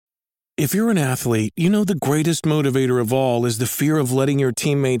If you're an athlete, you know the greatest motivator of all is the fear of letting your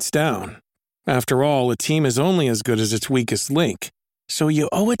teammates down. After all, a team is only as good as its weakest link. So you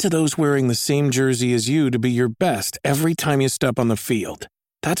owe it to those wearing the same jersey as you to be your best every time you step on the field.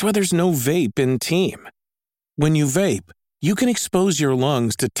 That's why there's no vape in team. When you vape, you can expose your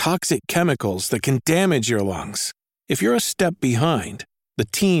lungs to toxic chemicals that can damage your lungs. If you're a step behind, the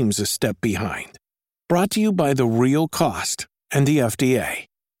team's a step behind. Brought to you by The Real Cost and the FDA.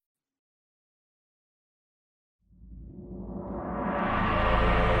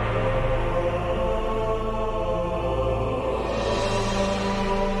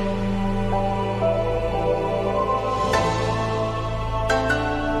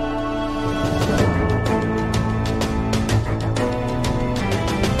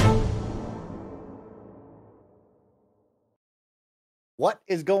 What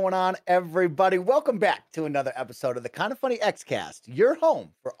is going on, everybody? Welcome back to another episode of the Kinda Funny Xcast, your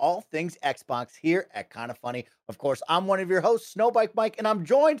home for all things Xbox here at Kinda Funny. Of course, I'm one of your hosts, Snowbike Mike, and I'm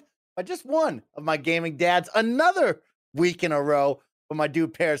joined by just one of my gaming dads another week in a row. But my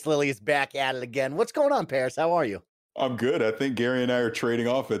dude Paris Lilly is back at it again. What's going on, Paris? How are you? I'm good. I think Gary and I are trading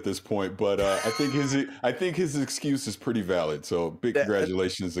off at this point, but I think his excuse is pretty valid. So big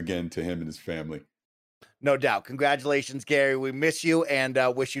congratulations again to him and his family. No doubt. Congratulations, Gary. We miss you and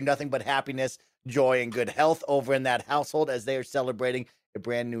wish you nothing but happiness, joy, and good health over in that household as they are celebrating a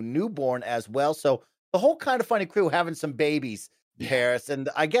brand new newborn as well. So the whole Kinda Funny crew having some babies, Paris. And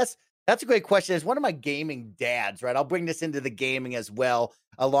I guess that's a great question. As one of my gaming dads, right? I'll bring this into the gaming as well,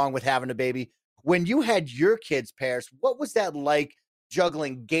 along with having a baby. When you had your kids, Paris, what was that like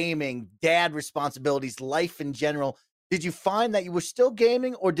juggling gaming, dad responsibilities, life in general? Did you find that you were still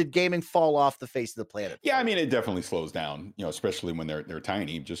gaming, or did gaming fall off the face of the planet? Yeah, I mean, it definitely slows down, especially when they're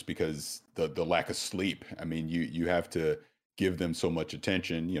tiny, just because the lack of sleep. I mean, you have to give them so much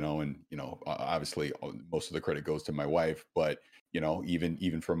attention, and obviously most of the credit goes to my wife, but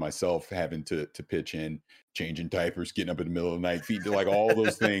even for myself, having to pitch in, changing diapers, getting up in the middle of the night, feeding, like all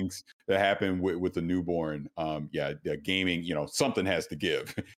those things that happen with the newborn. Gaming, something has to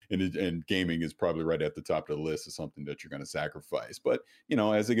give, and gaming is probably right at the top of the list of something that you're going to sacrifice. But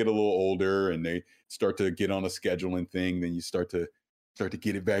as they get a little older and they start to get on a scheduling thing, then you start to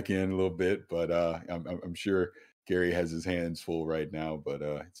get it back in a little bit. But I'm sure Gary has his hands full right now, but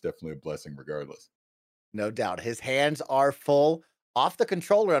it's definitely a blessing regardless. No doubt. His hands are full off the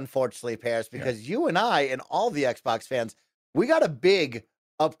controller, unfortunately, Paris, because you and I and all the Xbox fans, we got a big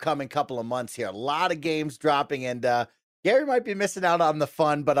upcoming couple of months here. A lot of games dropping, and Gary might be missing out on the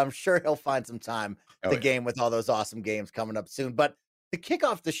fun, but I'm sure he'll find some time to game with all those awesome games coming up soon. But to kick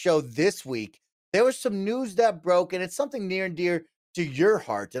off the show this week, there was some news that broke, and it's something near and dear to your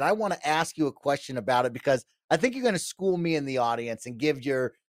heart. And I want to ask you a question about it because I think you're going to school me in the audience and give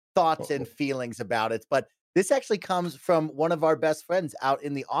your thoughts and feelings about it. But this actually comes from one of our best friends out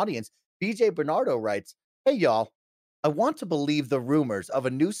in the audience. BJ Bernardo writes, "Hey, y'all, I want to believe the rumors of a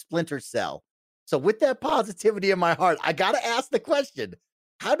new Splinter Cell. So with that positivity in my heart, I got to ask the question,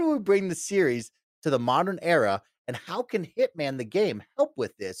 how do we bring the series to the modern era, and how can Hitman the game help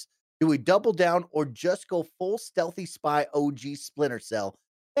with this? Do we double down or just go full stealthy spy OG Splinter Cell?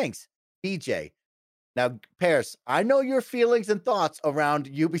 Thanks, BJ." Now, Paris, I know your feelings and thoughts around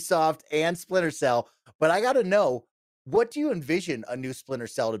Ubisoft and Splinter Cell, but I got to know, what do you envision a new Splinter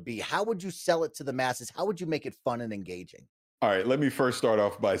Cell to be? How would you sell it to the masses? How would you make it fun and engaging? All right, let me first start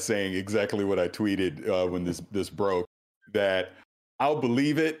off by saying exactly what I tweeted when this broke, that I'll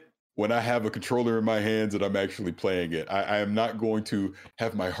believe it when I have a controller in my hands and I'm actually playing it. I am not going to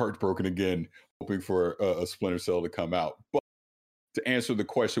have my heart broken again hoping for a Splinter Cell to come out. But to answer the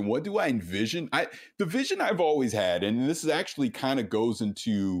question, what do I envision? The vision I've always had, and this is actually kind of goes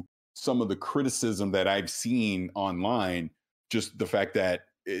into some of the criticism that I've seen online, just the fact that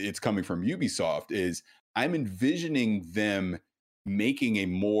it's coming from Ubisoft, is I'm envisioning them making a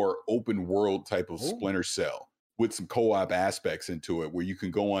more open world type of Splinter Cell with some co-op aspects into it, where you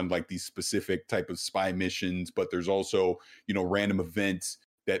can go on like these specific type of spy missions, but there's also, random events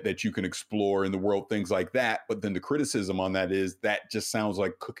that you can explore in the world, things like that. But then the criticism on that is that just sounds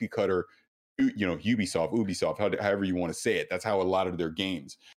like cookie cutter, Ubisoft, however you want to say it. That's how a lot of their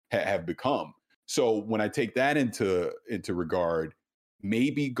games have become. So when I take that into regard,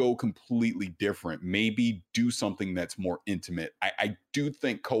 maybe go completely different, maybe do something that's more intimate. I do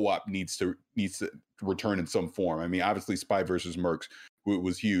think co-op needs to return in some form. I mean, obviously Spy versus Mercs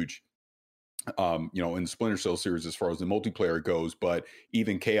was huge. In the Splinter Cell series as far as the multiplayer goes, but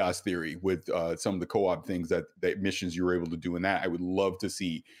even Chaos Theory with some of the co-op things that missions you were able to do in that, I would love to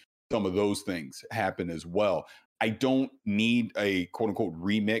see some of those things happen as well. I don't need a quote unquote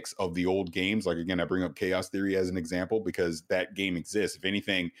remix of the old games. Like, again, I bring up Chaos Theory as an example because that game exists. If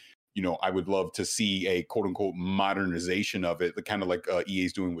anything, I would love to see a quote unquote modernization of it, the kind of like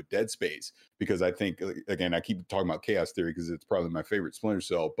EA's doing with Dead Space, because I think, again, I keep talking about Chaos Theory because it's probably my favorite Splinter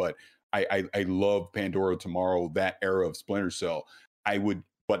Cell, but I love Pandora Tomorrow, that era of Splinter Cell.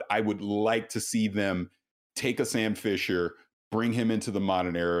 But I would like to see them take a Sam Fisher, bring him into the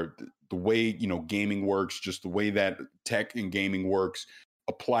modern era, the way, gaming works, just the way that tech and gaming works,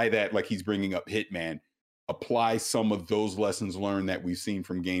 apply that, like he's bringing up Hitman, apply some of those lessons learned that we've seen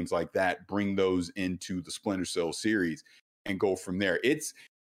from games like that, bring those into the Splinter Cell series and go from there. It's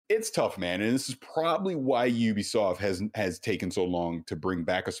tough, man. And this is probably why Ubisoft has taken so long to bring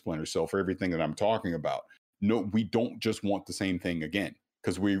back a Splinter Cell for everything that I'm talking about. No, we don't just want the same thing again,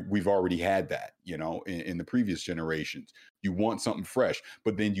 because we've already had that, in the previous generations. You want something fresh,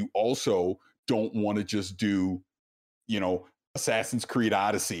 but then you also don't want to just do, Assassin's Creed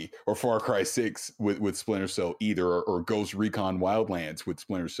Odyssey or Far Cry 6 with Splinter Cell either, or Ghost Recon Wildlands with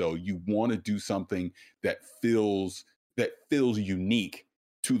Splinter Cell. You want to do something that feels unique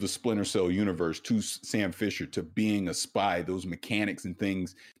to the Splinter Cell universe, to Sam Fisher, to being a spy. Those mechanics and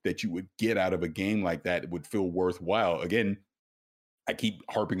things that you would get out of a game like that would feel worthwhile. Again, I keep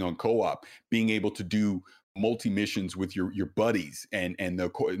harping on co-op, being able to do multi-missions with your buddies, and the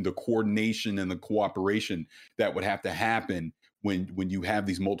coordination and the cooperation that would have to happen when you have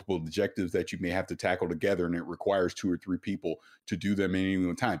these multiple objectives that you may have to tackle together, and it requires 2 or 3 people to do them at any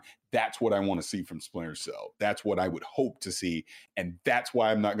one time. That's what I want to see from Splinter Cell. That's what I would hope to see. And that's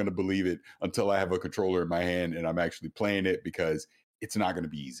why I'm not going to believe it until I have a controller in my hand and I'm actually playing it, because it's not going to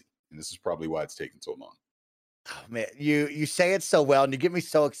be easy. And this is probably why it's taken so long. Oh, man, you say it so well, and you get me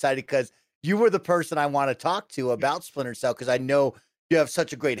so excited because you were the person I want to talk to about Splinter Cell, because I know you have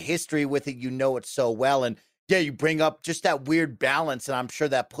such a great history with it. You know it so well. And yeah, you bring up just that weird balance. And I'm sure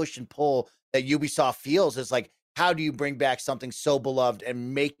that push and pull that Ubisoft feels is like, how do you bring back something so beloved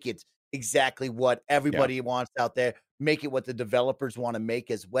and make it exactly what everybody wants out there? Make it what the developers want to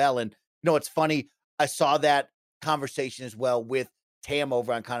make as well. And, it's funny. I saw that conversation as well with Tam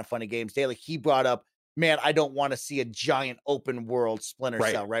over on Kind of Funny Games Daily. He brought up, man, I don't want to see a giant open world Splinter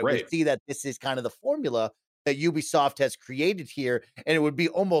Cell, right? We see that this is kind of the formula that Ubisoft has created here. And it would be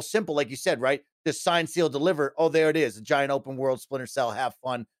almost simple, like you said, right? Just sign, seal, deliver. Oh, there it is. A giant open world Splinter Cell. Have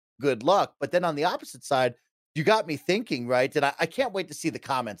fun. Good luck. But then on the opposite side, you got me thinking, right? And I can't wait to see the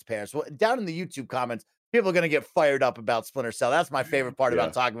comments, Paris. Well, down in the YouTube comments, people are going to get fired up about Splinter Cell. That's my favorite part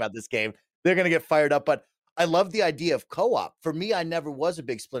about talking about this game. They're going to get fired up. But I love the idea of co-op. For me, I never was a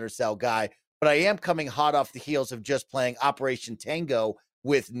big Splinter Cell guy, but I am coming hot off the heels of just playing Operation Tango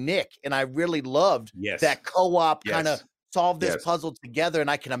with Nick. And I really loved that co-op kind of solve this puzzle together. And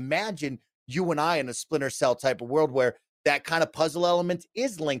I can imagine you and I in a Splinter Cell type of world where that kind of puzzle element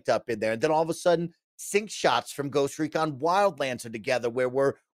is linked up in there. And then all of a sudden, sync shots from Ghost Recon Wildlands are together where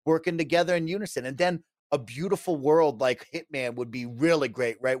we're working together in unison. And then a beautiful world like Hitman would be really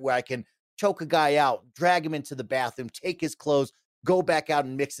great, right? Where I can choke a guy out, drag him into the bathroom, take his clothes, go back out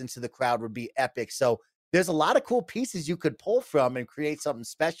and mix into the crowd would be epic. So there's a lot of cool pieces you could pull from and create something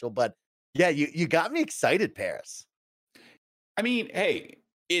special. But yeah, you got me excited, Paris. I mean, hey,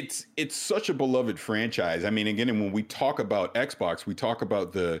 it's such a beloved franchise. I mean, again, and when we talk about Xbox, we talk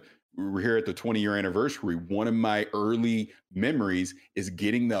about we're here at the 20-year anniversary. One of my early memories is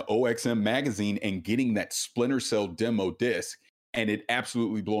getting the OXM magazine and getting that Splinter Cell demo disc, and it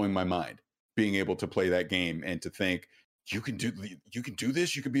absolutely blowing my mind, being able to play that game and to think, you can do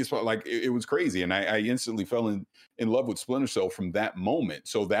this. You could be like, it was crazy. And I instantly fell in love with Splinter Cell from that moment.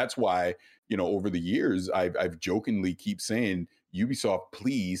 So that's why, over the years, I've jokingly keep saying, Ubisoft,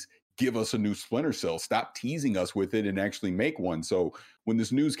 please give us a new Splinter Cell. Stop teasing us with it and actually make one. So when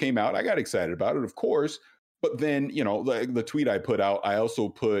this news came out, I got excited about it, of course. But then, the tweet I put out, I also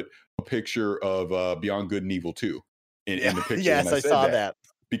put a picture of Beyond Good and Evil 2 in the picture. Yes, I saw that.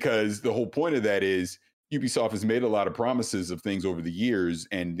 Because the whole point of that is Ubisoft has made a lot of promises of things over the years,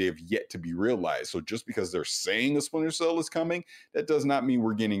 and they've yet to be realized. So just because they're saying a Splinter Cell is coming, that does not mean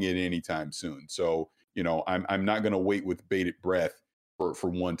we're getting it anytime soon. So, I'm not going to wait with bated breath for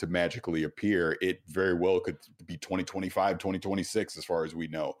one to magically appear. It very well could be 2025, 2026, as far as we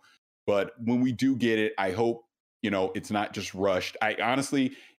know. But when we do get it, I hope, it's not just rushed. I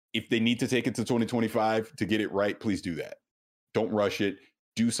honestly, if they need to take it to 2025 to get it right, please do that. Don't rush it.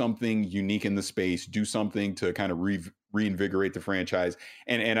 Do something unique in the space. Do something to kind of reinvigorate the franchise.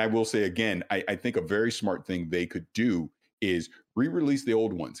 And I will say again, I think a very smart thing they could do is re-release the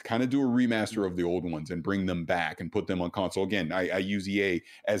old ones, kind of do a remaster of the old ones and bring them back and put them on console. Again, I use EA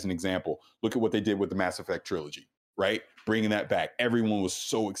as an example. Look at what they did with the Mass Effect trilogy, right? Bringing that back. Everyone was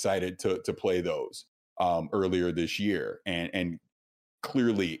so excited to play those earlier this year. And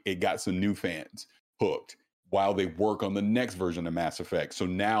clearly it got some new fans hooked while they work on the next version of Mass Effect. So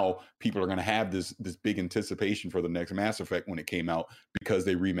now people are going to have this big anticipation for the next Mass Effect when it came out because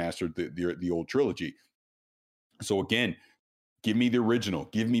they remastered the old trilogy. So again, give me the original,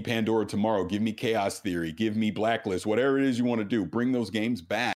 give me Pandora Tomorrow, give me Chaos Theory, give me Blacklist, whatever it is you want to do. Bring those games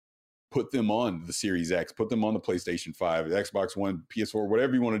back, put them on the Series X, put them on the PlayStation 5, the Xbox One, PS4,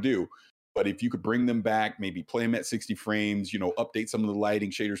 whatever you want to do. But if you could bring them back, maybe play them at 60 frames, update some of the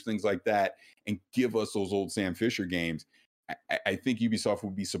lighting, shaders, things like that, and give us those old Sam Fisher games, I think Ubisoft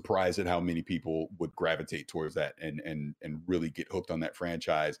would be surprised at how many people would gravitate towards that and really get hooked on that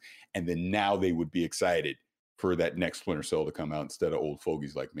franchise. And then now they would be excited for that next Splinter Cell to come out instead of old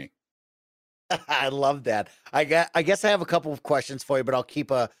fogies like me. I love that. I guess I have a couple of questions for you, but I'll keep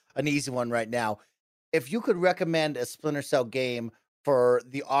an easy one right now. If you could recommend a Splinter Cell game for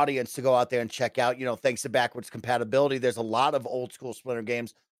the audience to go out there and check out, thanks to backwards compatibility, there's a lot of old school Splinter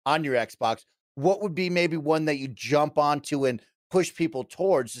games on your Xbox. What would be maybe one that you jump onto and push people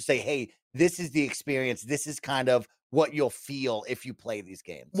towards to say, hey, this is the experience. This is kind of what you'll feel if you play these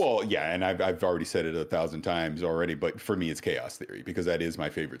games? Well, yeah, and I've already said it 1,000 times already, but for me, it's Chaos Theory because that is my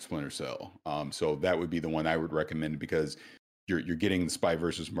favorite Splinter Cell. So that would be the one I would recommend because you're getting the Spy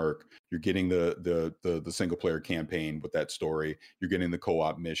versus Merc, you're getting the single player campaign with that story, you're getting the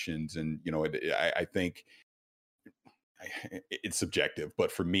co-op missions, and I think it's subjective,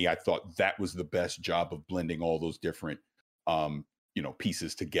 but for me, I thought that was the best job of blending all those different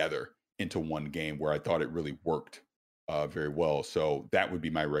pieces together into one game where I thought it really worked very well. So that would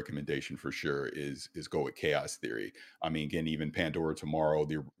be my recommendation for sure is go with Chaos Theory. I mean, again, even Pandora Tomorrow,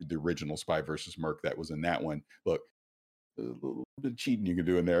 the original Spy versus Merc that was in that one. Look, a little bit of cheating you can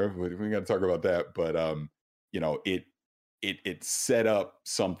do in there. We got to talk about that. But it set up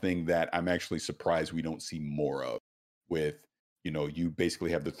something that I'm actually surprised we don't see more of. With you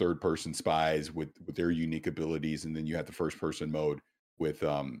basically have the third person spies with their unique abilities, and then you have the first person mode with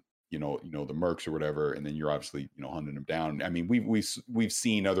the mercs or whatever, and then you're obviously hunting them down. I mean, we've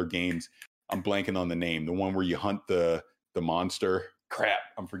seen other games. I'm blanking on the name. The one where you hunt the monster. Crap,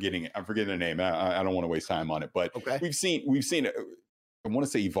 I'm forgetting it. I'm forgetting the name. I don't want to waste time on it, but okay. we've seen it. I want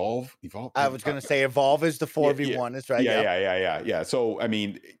to say Evolve. I was going to say Evolve is the 4v1. Is right. Yeah. So I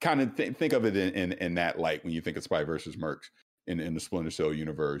mean, kind of think of it in that light when you think of Spy versus Mercs in the Splinter Cell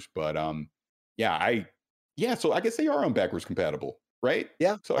universe. But so I guess they are on backwards compatible, right?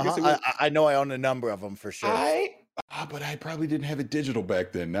 Yeah. So I guess I know I own a number of them for sure. But I probably didn't have it digital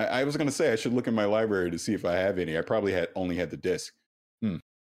back then. I was going to say I should look in my library to see if I have any. I probably only had the disc.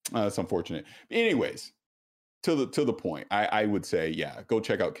 That's unfortunate. Anyways, to the point, I would say, go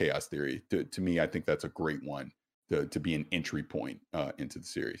check out Chaos Theory. To me, I think that's a great one to be an entry point into the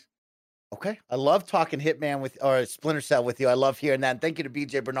series. Okay. I love talking Hitman or Splinter Cell with you. I love hearing that. And thank you to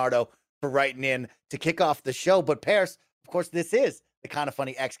BJ Bernardo for writing in to kick off the show. But Paris, of course, this is the Kind of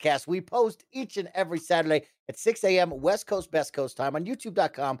Funny Xcast. We post each and every Saturday at 6 a.m. West Coast, Best Coast time on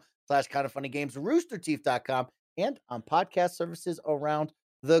youtube.com/kindoffunnygames, roosterteeth.com, and on podcast services around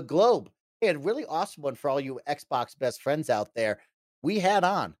the globe. And a really awesome one for all you Xbox best friends out there. We had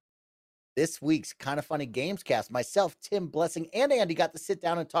on this week's Kind of Funny Games cast. Myself, Tim Blessing, and Andy got to sit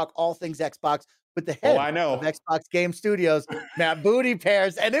down and talk all things Xbox with the head of Xbox Game Studios, Matt Booty,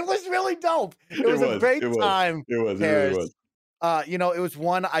 Pairs, and it was really dope. It was a great time. It really was. It was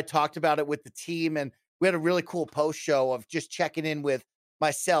one, I talked about it with the team, and we had a really cool post show of just checking in with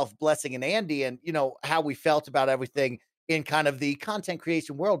myself, Blessing, and Andy, and how we felt about everything in kind of the content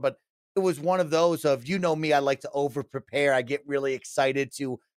creation world. But it was one of those of, me, I like to over prepare. I get really excited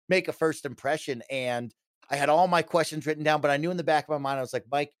to make a first impression. And I had all my questions written down, but I knew in the back of my mind, I was like,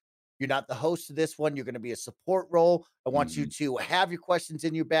 Mike, you're not the host of this one. You're going to be a support role. I want you to have your questions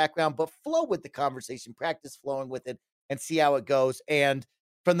in your background, but flow with the conversation, practice flowing with it and see how it goes. And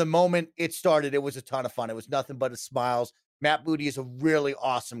from the moment it started, it was a ton of fun. It was nothing but smiles. Matt Booty is a really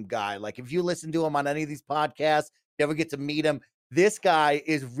awesome guy. Like if you listen to him on any of these podcasts, you ever get to meet him, this guy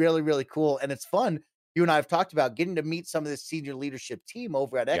is really, really cool. And it's fun. You and I have talked about getting to meet some of the senior leadership team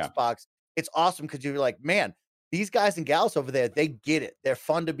over at Xbox. It's awesome because you're like, man, these guys and gals over there, they get it. They're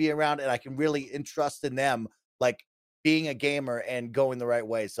fun to be around, and I can really entrust in them, like being a gamer and going the right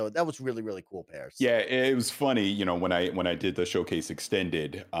way. So that was really, really cool, Pairs. Yeah, it was funny. When I did the Showcase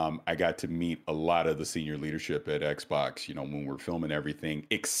Extended, I got to meet a lot of the senior leadership at Xbox, when we're filming everything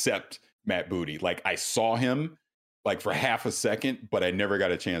except Matt Booty. Like I saw him like for half a second, but I never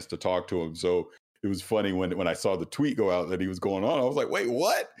got a chance to talk to him. So it was funny when I saw the tweet go out that he was going on. I was like, wait,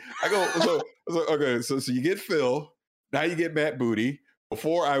 what? Okay, so you get Phil, now you get Matt Booty.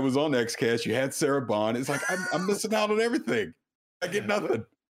 Before I was on XCast, you had Sarah Bond. It's like I'm missing out on everything. I get nothing.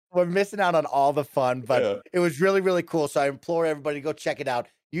 We're missing out on all the fun, but it was really, really cool. So I implore everybody to go check it out.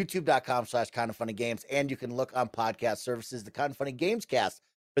 YouTube.com/KindaFunnyGames. And you can look on podcast services, the Kinda Funny Games Cast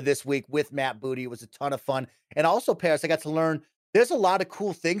for this week with Matt Booty. It was a ton of fun. And also, Paris, I got to learn there's a lot of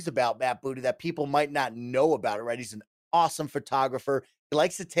cool things about Matt Booty that people might not know about, right? He's an awesome photographer. He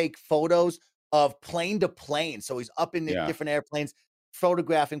likes to take photos of plane to plane. So he's up in the different airplanes,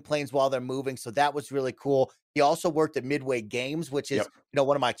 photographing planes while they're moving. So that was really cool. He also worked at Midway Games, which is,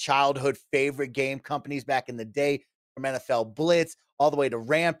 one of my childhood favorite game companies back in the day, from NFL Blitz all the way to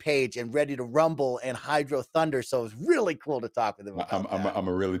Rampage and Ready to Rumble and Hydro Thunder. So it was really cool to talk with him about I'm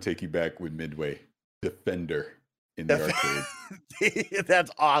gonna really take you back with Midway Defender in the arcade. That's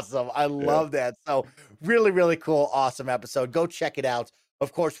awesome. I love that. So really, really cool. Awesome episode. Go check it out.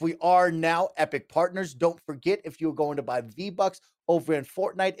 Of course, we are now Epic partners. Don't forget, if you're going to buy V-Bucks over in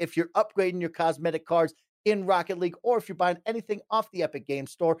Fortnite, if you're upgrading your cosmetic cards in Rocket League, or if you're buying anything off the Epic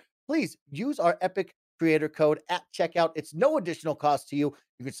Games Store, please use our Epic creator code at checkout. It's no additional cost to you.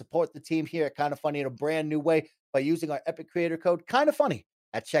 You can support the team here at Kinda Funny in a brand new way by using our Epic creator code Kinda Funny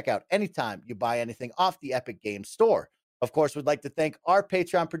at checkout anytime you buy anything off the Epic Games Store. Of course, we'd like to thank our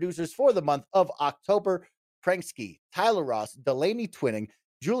Patreon producers for the month of October: Pranksky, Tyler Ross, Delaney Twinning,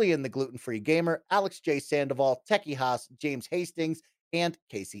 Julian the Gluten-Free Gamer, Alex J. Sandoval, Techie Haas, James Hastings, and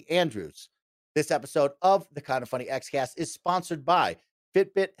Casey Andrews. This episode of the Kinda Funny XCast is sponsored by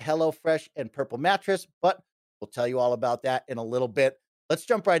Fitbit, HelloFresh, and Purple Mattress, but we'll tell you all about that in a little bit. Let's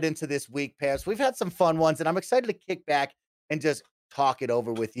jump right into this week, Paris. We've had some fun ones, and I'm excited to kick back and just talk it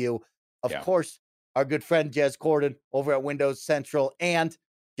over with you. Of course, our good friend Jez Corden over at Windows Central and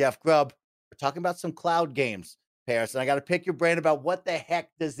Jeff Grubb. We're talking about some cloud games, Paris, and I got to pick your brain about what the heck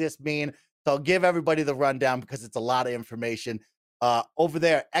does this mean. So I'll give everybody the rundown because it's a lot of information. Over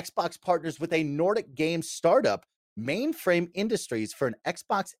there, Xbox partners with a Nordic game startup, Mainframe Industries, for an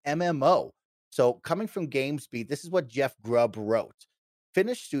Xbox MMO. So coming from GamesBeat, this is what Jeff Grubb wrote.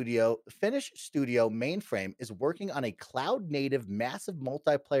 Finnish studio Mainframe is working on a cloud-native, massive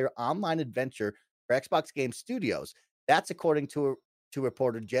multiplayer online adventure for Xbox Game Studios. That's according to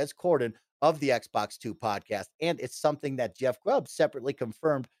reporter Jez Corden of the Xbox 2 podcast, and it's something that Jeff Grubb separately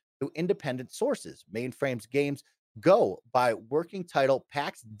confirmed through independent sources. Mainframe's games go by working title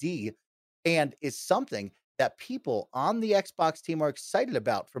PAX D and is something that people on the Xbox team are excited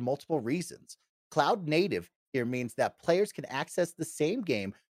about for multiple reasons. Cloud native here means that players can access the same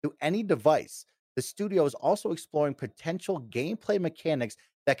game through any device. The studio is also exploring potential gameplay mechanics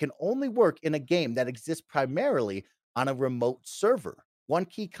that can only work in a game that exists primarily on a remote server. One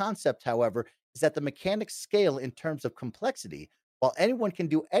key concept, however, is that the mechanics scale in terms of complexity. While anyone can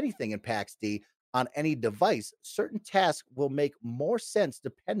do anything in PAX D on any device, certain tasks will make more sense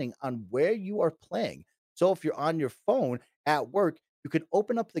depending on where you are playing. So if you're on your phone at work, you can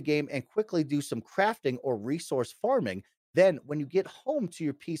open up the game and quickly do some crafting or resource farming. Then when you get home to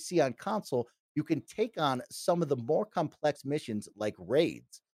your PC on console, you can take on some of the more complex missions like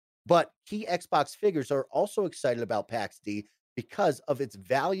raids. But key Xbox figures are also excited about PAX D because of its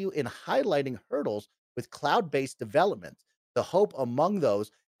value in highlighting hurdles with cloud-based development. The hope among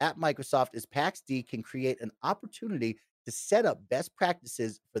those at Microsoft is PAX D can create an opportunity to set up best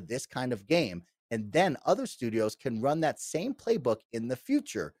practices for this kind of game, and then other studios can run that same playbook in the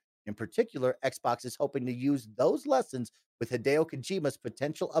future. In particular, Xbox is hoping to use those lessons with Hideo Kojima's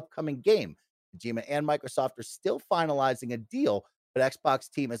potential upcoming game. Kojima and Microsoft are still finalizing a deal, but Xbox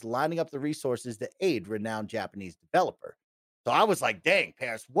team is lining up the resources to aid renowned Japanese developer. So I was like, dang,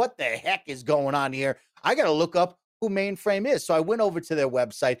 Paris, what the heck is going on here? I got to look up who Mainframe is. So I went over to their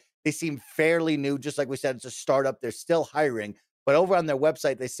website. They seem fairly new. Just like we said, it's a startup. They're still hiring. But over on their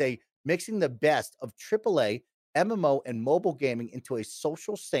website, they say mixing the best of AAA, MMO, and mobile gaming into a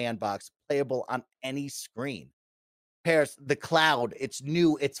social sandbox playable on any screen. Paris, the cloud, it's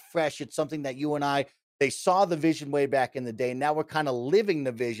new, it's fresh. It's something that you and I, they saw the vision way back in the day. Now we're kind of living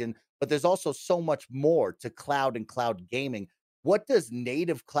the vision, but there's also so much more to cloud and cloud gaming. What does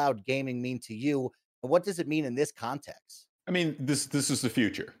native cloud gaming mean to you? And what does it mean in this context? I mean, this is the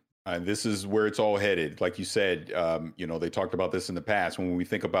future. This is where it's all headed. Like you said, they talked about this in the past. When we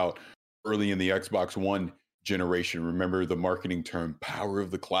think about early in the Xbox One generation, remember the marketing term power of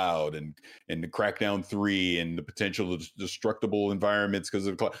the cloud and the Crackdown 3 and the potential of destructible environments because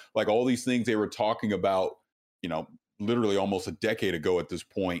of cloud, like all these things they were talking about, literally almost a decade ago at this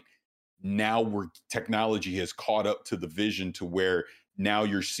point. now technology has caught up to the vision to where now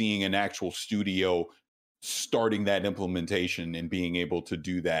you're seeing an actual studio starting that implementation and being able to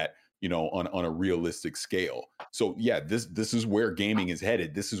do that, on a realistic scale. So yeah, this is where gaming is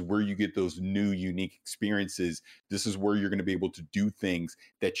headed. This is where you get those new unique experiences. This is where you're going to be able to do things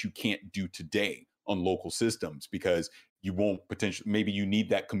that you can't do today on local systems, because you won't potentially, maybe you need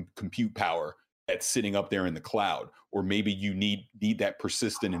that compute power that's sitting up there in the cloud, or maybe you need that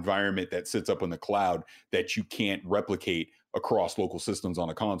persistent environment that sits up in the cloud that you can't replicate across local systems on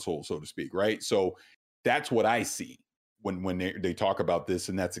a console, so to speak, right? So that's what I see when they talk about this,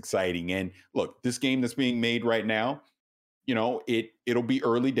 and that's exciting. And look, this game that's being made right now, it'll be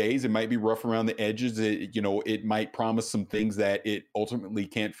early days. It might be rough around the edges. It might promise some things that it ultimately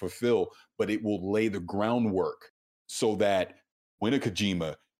can't fulfill, but it will lay the groundwork so that when a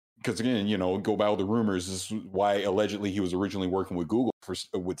Kojima, because again, go by all the rumors, this is why allegedly he was originally working with Google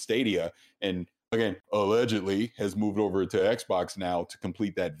with Stadia, and again, allegedly has moved over to Xbox now to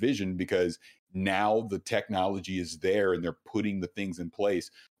complete that vision, because now the technology is there and they're putting the things in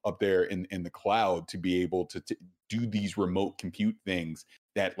place up there in the cloud to be able to do these remote compute things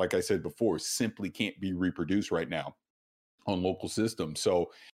that, like I said before, simply can't be reproduced right now on local systems.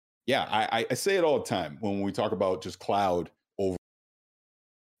 So yeah, I say it all the time when we talk about just cloud over.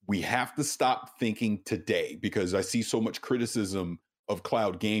 We have to stop thinking today, because I see so much criticism of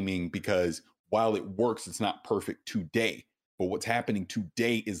cloud gaming, because while it works, it's not perfect today. But what's happening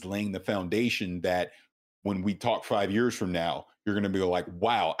today is laying the foundation that when we talk 5 years from now, you're going to be like,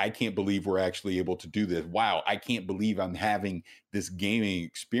 wow, I can't believe we're actually able to do this. Wow, I can't believe I'm having this gaming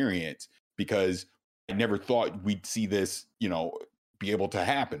experience, because I never thought we'd see this, be able to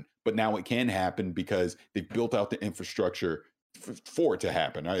happen. But now it can happen because they've built out the infrastructure for it to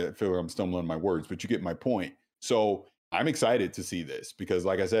happen. I feel like I'm stumbling on my words, but you get my point. So I'm excited to see this, because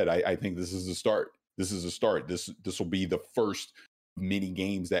like I said, I think this is a start. This is a start. This will be the first mini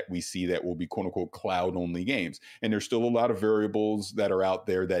games that we see that will be quote unquote cloud only games. And there's still a lot of variables that are out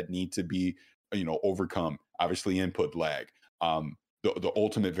there that need to be, overcome. Obviously input lag. The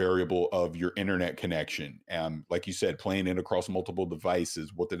ultimate variable of your internet connection. Like you said, playing it across multiple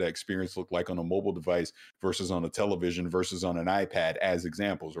devices. What did that experience look like on a mobile device versus on a television versus on an iPad, as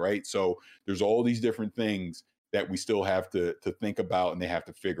examples, right? So there's all these different things that we still have to think about and they have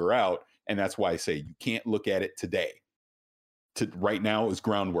to figure out. And that's why I say you can't look at it today. Right now is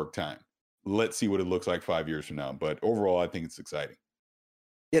groundwork time. Let's see what it looks like 5 years from now. But overall, I think it's exciting.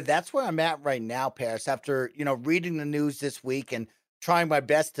 Yeah, that's where I'm at right now, Paris. After, reading the news this week and trying my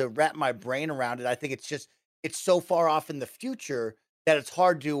best to wrap my brain around it, I think it's so far off in the future that it's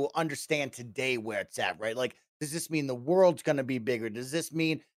hard to understand today where it's at, right? Like, does this mean the world's going to be bigger? Does this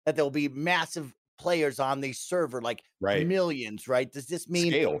mean that there'll be massive players on the server, like Right. millions, right? Does this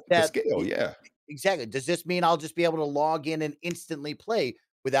mean The that scale, yeah. exactly? Does this mean I'll just be able to log in and instantly play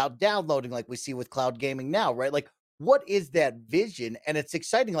without downloading like we see with cloud gaming now, right? Like, what is that vision? And it's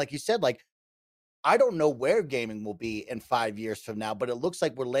exciting, like you said, like I don't know where gaming will be in 5 years from now, but it looks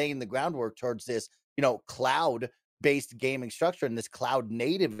like we're laying the groundwork towards this, cloud-based gaming structure and this cloud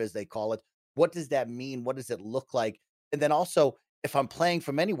native, as they call it. What does that mean? What does it look like? And then also, if I'm playing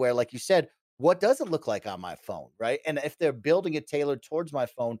from anywhere, like you said, what does it look like on my phone, right? And if they're building it tailored towards my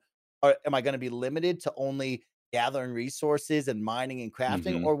phone, am I going to be limited to only gathering resources and mining and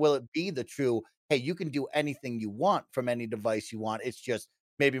crafting, Hmm. or will it be the true, hey, you can do anything you want from any device you want? It's just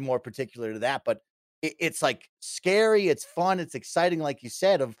maybe more particular to that, but it's like scary, it's fun, it's exciting, like you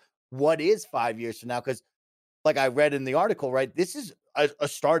said, of what is 5 years from now. Because like I read in the article, right, this is a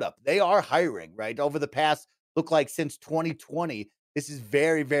startup. They are hiring, right? Over the past, look like since 2020, this is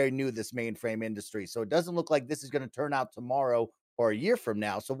very, very new, this mainframe industry. So it doesn't look like this is going to turn out tomorrow or a year from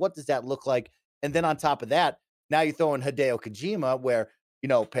now. So what does that look like? And then on top of that, now you throw in Hideo Kojima, where,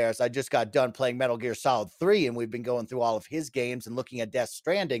 Paris, I just got done playing Metal Gear Solid 3, and we've been going through all of his games and looking at Death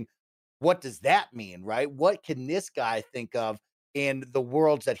Stranding. What does that mean, right? What can this guy think of in the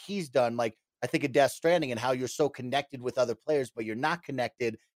worlds that he's done? Like, I think of Death Stranding and how you're so connected with other players, but you're not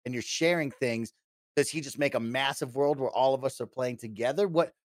connected and you're sharing things. Does he just make a massive world where all of us are playing together?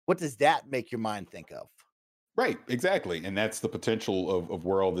 What does that make your mind think of? Right, exactly. And that's the potential of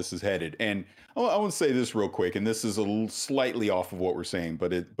where all this is headed. And I want to say this real quick, and this is a little slightly off of what we're saying,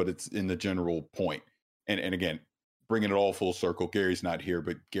 but it's in the general point. And again, bringing it all full circle. Gary's not here,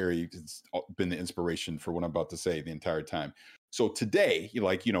 but Gary has been the inspiration for what I'm about to say the entire time. So today,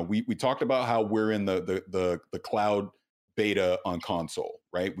 we talked about how we're in the cloud beta on console,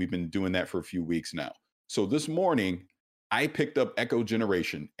 right? We've been doing that for a few weeks now. So this morning, I picked up Echo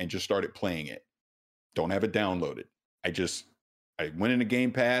Generation and just started playing it. Don't have it downloaded. I I went into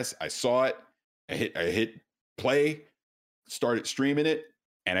Game Pass, I saw it, I hit play, started streaming it,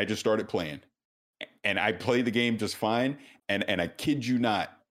 and I just started playing. And I played the game just fine. And I kid you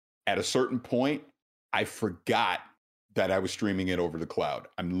not, at a certain point, I forgot that I was streaming it over the cloud.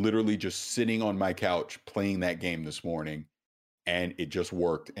 I'm literally just sitting on my couch playing that game this morning, and it just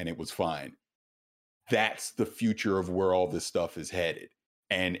worked and it was fine. That's the future of where all this stuff is headed.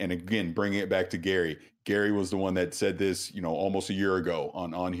 And again, bringing it back to Gary. Gary was the one that said this, almost a year ago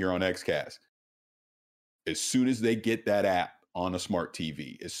on here on XCast. As soon as they get that app on a smart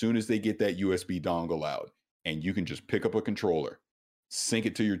TV, as soon as they get that USB dongle out, and you can just pick up a controller, sync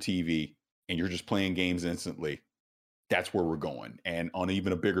it to your TV, and you're just playing games instantly, that's where we're going. And on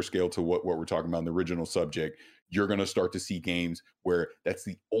even a bigger scale to what we're talking about in the original subject, you're going to start to see games where that's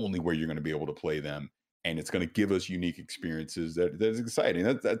the only way you're going to be able to play them. And it's going to give us unique experiences that's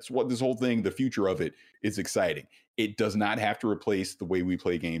exciting. That's what this whole thing, the future of it, is exciting. It does not have to replace the way we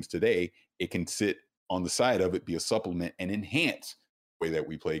play games today. It can sit on the side of it, be a supplement, and enhance the way that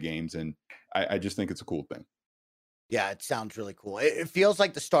we play games. And I just think it's a cool thing. Yeah, it sounds really cool. It feels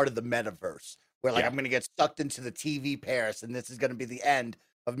like the start of the metaverse, where I'm going to get sucked into the TV Paris, and this is going to be the end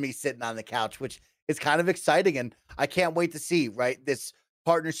of me sitting on the couch, which is kind of exciting. And I can't wait to see, right, this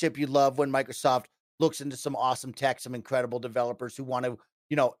partnership you love when Microsoft looks into some awesome tech, some incredible developers who want to,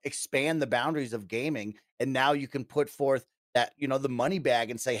 expand the boundaries of gaming. And now you can put forth that, the money bag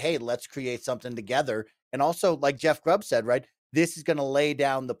and say, hey, let's create something together. And also, like Jeff Grubb said, right, this is going to lay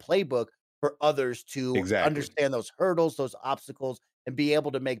down the playbook for others to understand those hurdles, those obstacles, and be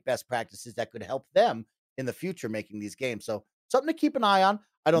able to make best practices that could help them in the future making these games. So something to keep an eye on.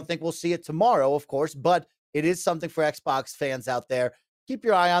 I don't think we'll see it tomorrow, of course, but it is something for Xbox fans out there. Keep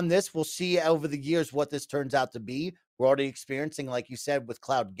your eye on this. We'll see over the years what this turns out to be. We're already experiencing, like you said, with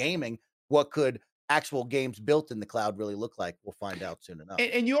cloud gaming, what could actual games built in the cloud really look like. We'll find out soon enough.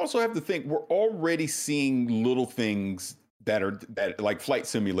 And you also have to think, we're already seeing little things that like Flight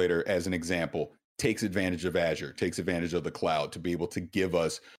Simulator, as an example, takes advantage of Azure, takes advantage of the cloud to be able to give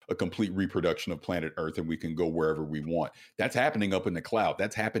us a complete reproduction of planet Earth, and we can go wherever we want. That's happening up in the cloud.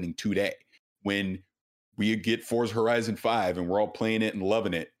 That's happening today. When we get Forza Horizon 5 and we're all playing it and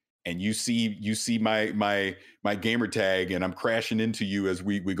loving it, and you see my gamer tag, and I'm crashing into you as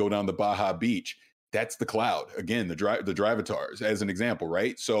we go down the Baja Beach. That's the cloud. Again, the Drivatars, as an example,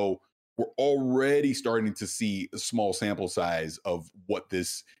 right? So we're already starting to see a small sample size of what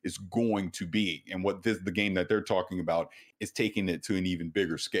this is going to be, and what the game that they're talking about is taking it to an even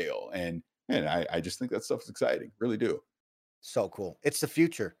bigger scale. And I just think that stuff's exciting. Really do. So cool. It's the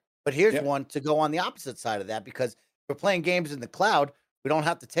future. But here's one to go on the opposite side of that, because we're playing games in the cloud. We don't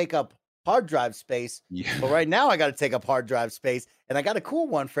have to take up hard drive space. Yeah. But right now I got to take up hard drive space. And I got a cool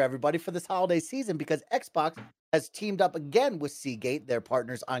one for everybody for this holiday season, because Xbox has teamed up again with Seagate, their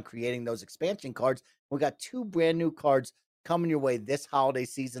partners, on creating those expansion cards. We got 2 brand new cards coming your way this holiday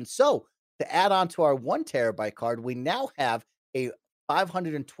season. So to add on to our 1 terabyte card, we now have a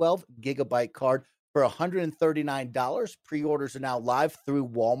 512 gigabyte card for $139. Pre-orders are now live through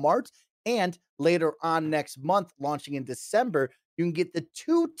Walmart. And later on next month, launching in December, you can get the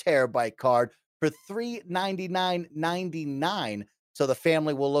 2 terabyte card for $399.99. So the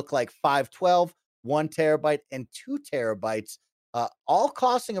family will look like 512, 1 terabyte, and 2 terabytes, all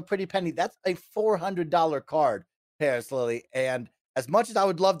costing a pretty penny. That's a $400 card, Paris Lily. And as much as I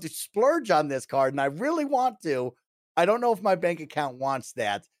would love to splurge on this card, and I really want to, I don't know if my bank account wants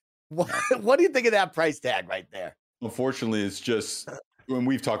that. What do you think of that price tag right there? Unfortunately, it's just, when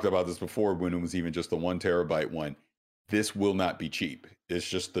we've talked about this before, when it was even just the 1 terabyte one, this will not be cheap. It's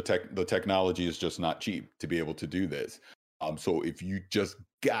just the technology is just not cheap to be able to do this. So if you just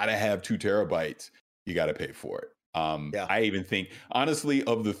gotta have 2 terabytes, you gotta pay for it. I even think, honestly,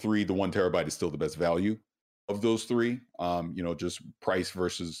 of the 3, the 1 terabyte is still the best value of those 3. Just price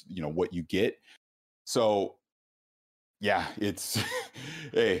versus what you get. So yeah, it's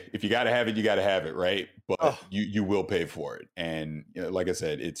hey, if you got to have it, you got to have it, right? But you will pay for it, and like I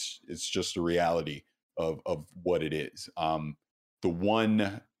said, it's just the reality of what it is. The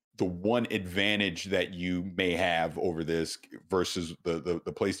one advantage that you may have over this versus the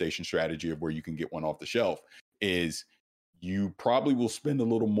PlayStation strategy of where you can get one off the shelf is you probably will spend a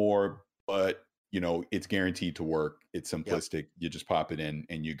little more, but it's guaranteed to work. It's simplistic. Yep. You just pop it in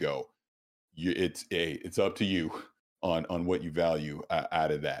and you go. It's up to you on what you value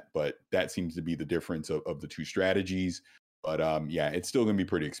out of that. But that seems to be the difference of the 2 strategies. But it's still going to be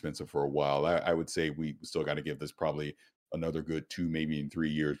pretty expensive for a while. I would say we still got to give this probably another good 2, maybe in 3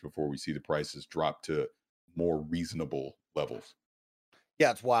 years before we see the prices drop to more reasonable levels. Yeah,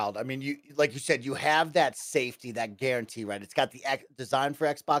 it's wild. I mean, you like you said, you have that safety, that guarantee, right? It's got the design for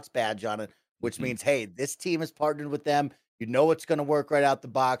Xbox badge on it, which Mhm. means, hey, this team has partnered with them. You know it's going to work right out the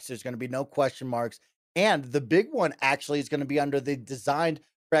box. There's going to be no question marks. And the big one actually is going to be under the designed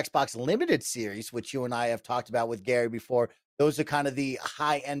for Xbox Limited series, which you and I have talked about with Gary before. Those are kind of the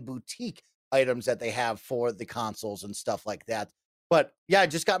high-end boutique items that they have for the consoles and stuff like that. But yeah,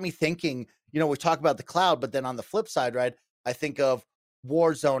 it just got me thinking, we talk about the cloud, but then on the flip side, right? I think of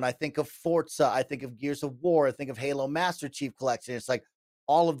Warzone, I think of Forza, I think of Gears of War, I think of Halo Master Chief Collection. It's like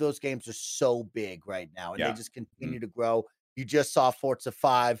all of those games are so big right now and they Yeah. just continue to grow. You just saw Forza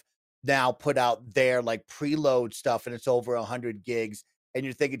 5 now put out their like preload stuff and it's over 100 gigs. And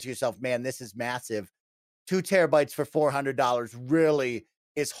you're thinking to yourself, man, this is massive. 2 terabytes for $400 really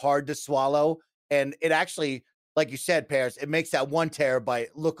is hard to swallow. And it actually, like you said, Paris, it makes that 1 terabyte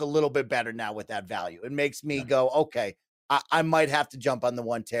look a little bit better now with that value. It makes me Yeah. go, okay, I might have to jump on the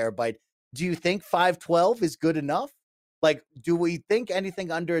 1 terabyte. Do you think 512 is good enough? Like, do we think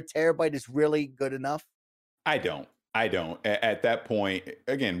anything under a terabyte is really good enough? I don't. I don't. At that point,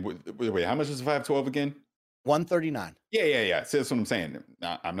 again, wait, how much is 512 again? 139. Yeah. So that's what I'm saying.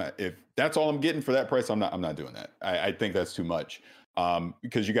 I'm not. If that's all I'm getting for that price, I'm not. I'm not doing that. I think that's too much.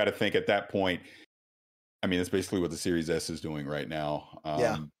 Because you got to think at that point. I mean, that's basically what the Series S is doing right now.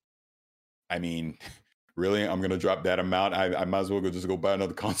 Yeah. I mean, really, I'm going to drop that amount. I might as well just go buy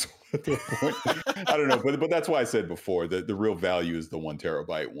another console at that point. I don't know, but that's why I said before that the real value is the 1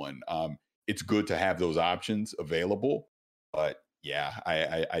 terabyte one. It's good to have those options available, but yeah,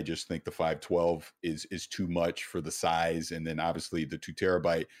 I just think the 512 is too much for the size, and then obviously the 2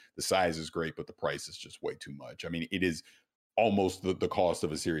 terabyte, the size is great, but the price is just way too much. I mean, it is almost the cost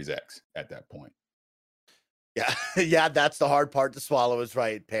of a Series X at that point. Yeah, yeah, that's the hard part to swallow is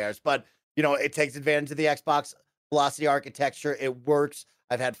right, Pairs. But, it takes advantage of the Xbox Velocity architecture. It works.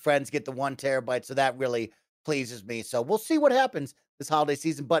 I've had friends get the 1 terabyte, so that really pleases me. So we'll see what happens this holiday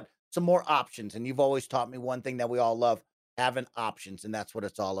season, but some more options. And you've always taught me one thing that we all love, having options, and that's what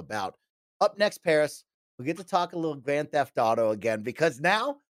it's all about. Up next, Paris, we get to talk a little Grand Theft Auto again because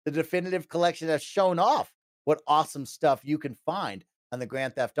now the definitive collection has shown off what awesome stuff you can find on the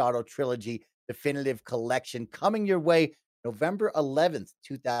Grand Theft Auto trilogy definitive collection coming your way November 11th,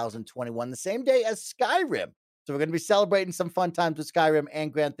 2021, the same day as Skyrim. So we're going to be celebrating some fun times with Skyrim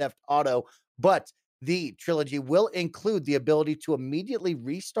and Grand Theft Auto, but the trilogy will include the ability to immediately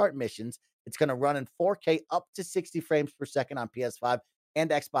restart missions. It's going to run in 4K up to 60 frames per second on PS5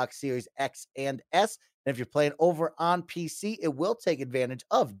 and Xbox Series X and S. And if you're playing over on PC, it will take advantage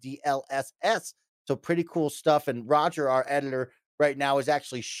of DLSS. So pretty cool stuff. And Roger, our editor right now, is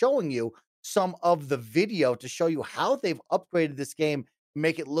actually showing you some of the video to show you how they've upgraded this game,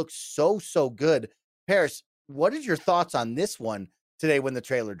 make it look so good. Paris, what is your thoughts on this one today when the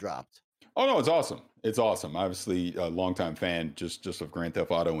trailer dropped? Oh no, it's awesome. It's awesome. Obviously, a longtime fan just of Grand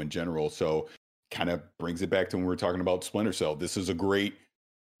Theft Auto in general. So kind of brings it back to when we were talking about Splinter Cell. This is a great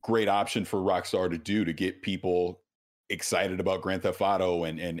option for Rockstar to do to get people excited about Grand Theft Auto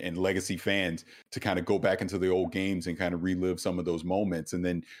and legacy fans to kind of go back into the old games and kind of relive some of those moments. And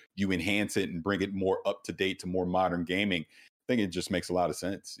then you enhance it and bring it more up to date to more modern gaming. I think it just makes a lot of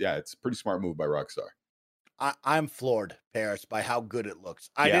sense. Yeah, it's a pretty smart move by Rockstar. I'm floored, Paris, by how good it looks.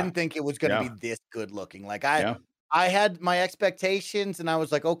 I Yeah. didn't think it was going to Yeah. be this good looking. Like Yeah. I had my expectations and I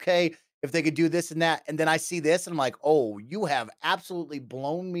was like, okay, if they could do this and that. And then I see this and I'm like, oh, you have absolutely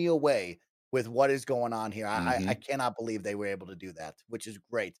blown me away with what is going on here. I Mhm. cannot believe they were able to do that, which is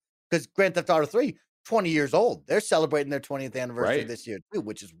great. Because Grand Theft Auto 3, 20 years old. They're celebrating their 20th anniversary Right. this year too,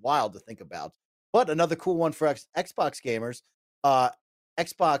 which is wild to think about. But another cool one for Xbox gamers, uh,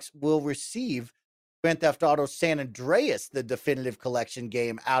 Xbox will receive Grand Theft Auto San Andreas, the definitive collection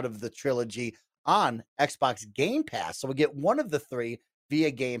game out of the trilogy on Xbox Game Pass. So we get one of the three via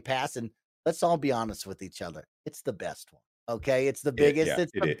Game Pass. And let's all be honest with each other. It's the best one. Okay. It's the biggest. Yeah.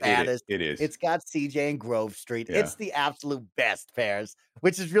 It's It the is. baddest. It is. It's got CJ and Grove Street. Yeah. It's the absolute best, Pairs,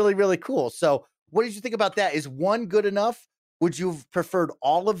 which is really, really cool. So what did you think about that? Is one good enough? Would you have preferred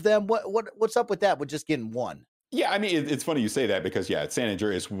all of them? What's up with that? With just getting one? Yeah, I mean, it's funny you say that because yeah, San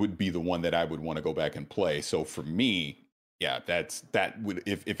Andreas would be the one that I would want to go back and play. So for me, yeah, that would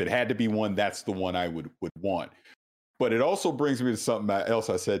if it had to be one, that's the one I would want. But it also brings me to something else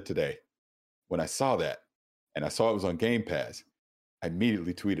I said today. When I saw that and I saw it was on Game Pass, I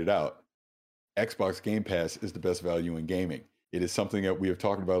immediately tweeted out, Xbox Game Pass is the best value in gaming. It is something that we have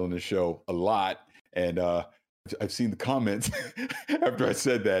talked about on the show a lot. And I've seen the comments after I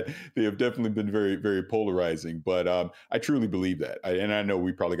said that. They have definitely been very, very polarizing. But I truly believe that. And I know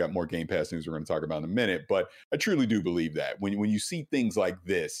we probably got more Game Pass news we're going to talk about in a minute. But I truly do believe that when you see things like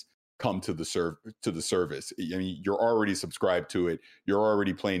this come to the service, I mean, you're already subscribed to it. You're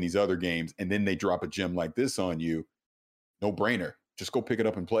already playing these other games, and then they drop a gem like this on you. No brainer. Just go pick it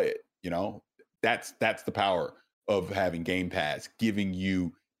up and play it. That's the power of having Game Pass, giving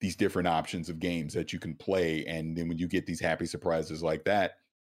you these different options of games that you can play. And then when you get these happy surprises like that,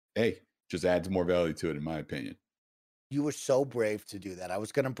 hey, just adds more value to it, in my opinion. You were so brave to do that. I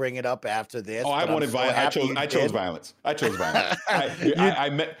was going to bring it up after this. Oh, I wanted violence. I chose violence. I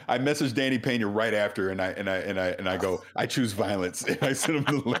messaged Danny Pena right after, and I go, I choose violence, and I sent him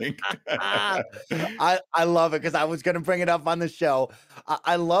the link. I love it because I was going to bring it up on the show.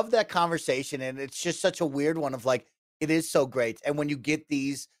 I love that conversation, and it's just such a weird one of like, it is so great. And when you get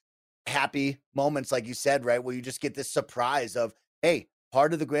these happy moments, like you said, right, where you just get this surprise of, hey,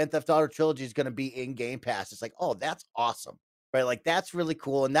 part of the Grand Theft Auto trilogy is going to be in Game Pass. It's like, oh, that's awesome, right? Like, that's really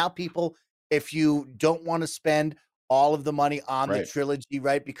cool. And now people, if you don't want to spend all of the money on the trilogy,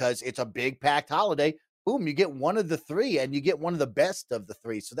 right, because it's a big packed holiday, boom, you get one of the three, and you get one of the best of the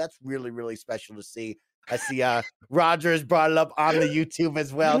three. So that's really, really special to see. I see Roger has brought it up on the YouTube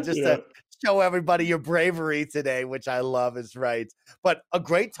as well, just to show everybody your bravery today, which I love, is right. But a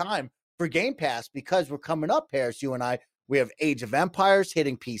great time for Game Pass because we're coming up, Paris, you and I. We have Age of Empires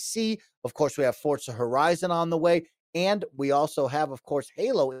hitting PC. Of course, we have Forza Horizon on the way. And we also have, of course,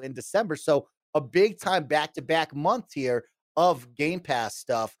 Halo in December. So a big time back-to-back month here of Game Pass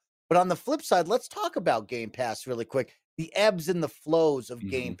stuff. But on the flip side, let's talk about Game Pass really quick. The ebbs and the flows of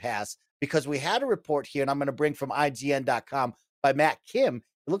Game Pass, because we had a report here, and I'm going to bring from IGN.com by Matt Kim.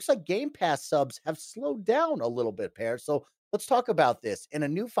 It looks like Game Pass subs have slowed down a little bit, Paris. So let's talk about this. In a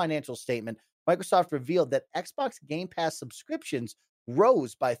new financial statement, Microsoft revealed that Xbox Game Pass subscriptions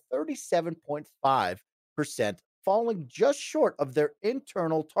rose by 37.5%, falling just short of their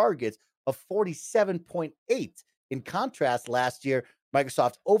internal targets of 47.8%. In contrast, last year,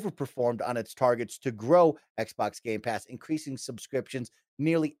 Microsoft overperformed on its targets to grow Xbox Game Pass, increasing subscriptions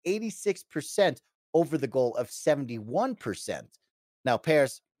nearly 86% over the goal of 71%. Now,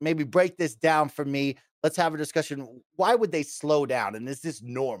 Paris, maybe break this down for me. Let's have a discussion. Why would they slow down? And is this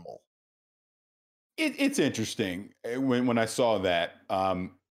normal? It's interesting when I saw that.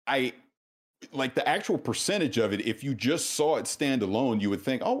 I like the actual percentage of it. If you just saw it stand alone, you would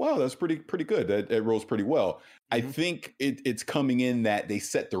think, "Oh wow, that's pretty good. That rose pretty well." I think it's coming in that they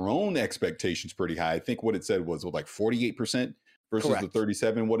set their own expectations pretty high. I think what it said was like 48% versus the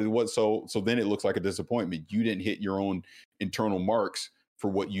 37. What it was. So then it looks like a disappointment. You didn't hit your own internal marks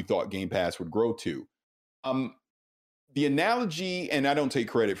for what you thought Game Pass would grow to. The analogy, and I don't take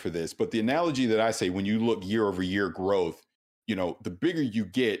credit for this, but the analogy that I say when you look year over year growth, the bigger you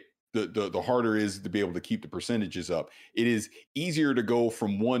get, the harder it is to be able to keep the percentages up. It is easier to go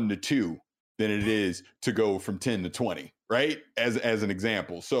from 1 to 2 than it is to go from 10 to 20, right? As an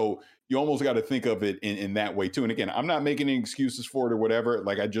example. So you almost got to think of it in that way too. And again, I'm not making any excuses for it or whatever.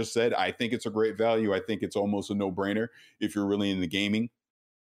 Like I just said, I think it's a great value. I think it's almost a no-brainer if you're really into gaming,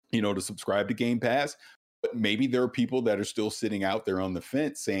 to subscribe to Game Pass. But maybe there are people that are still sitting out there on the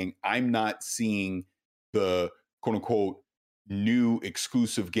fence saying, I'm not seeing the quote unquote new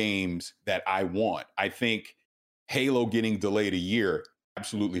exclusive games that I want. I think Halo getting delayed a year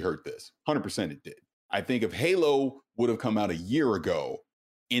absolutely hurt this. 100% it did. I think if Halo would have come out a year ago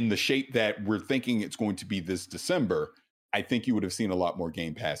in the shape that we're thinking it's going to be this December, I think you would have seen a lot more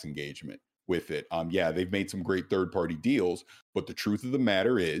Game Pass engagement with it. Yeah, they've made some great third-party deals, but the truth of the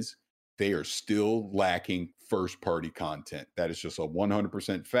matter is, they are still lacking first-party content. That is just a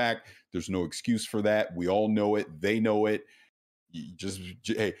 100% fact. There's no excuse for that. We all know it. They know it.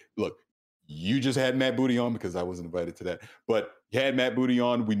 Hey, look, you just had Matt Booty on because I wasn't invited to that. But you had Matt Booty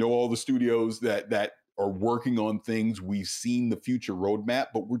on. We know all the studios that are working on things. We've seen the future roadmap,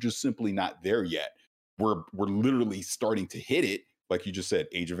 but we're just simply not there yet. We're literally starting to hit it. Like you just said,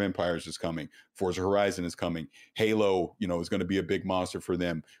 Age of Empires is coming. Forza Horizon is coming. Halo, is going to be a big monster for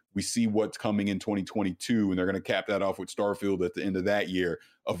them. We see what's coming in 2022, and they're going to cap that off with Starfield at the end of that year.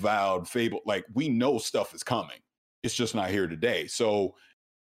 Avowed, Fable. Like, we know stuff is coming. It's just not here today. So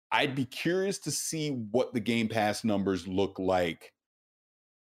I'd be curious to see what the Game Pass numbers look like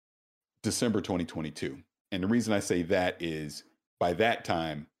December 2022. And the reason I say that is by that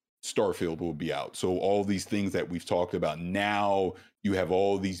time, Starfield will be out. So all these things that we've talked about, now you have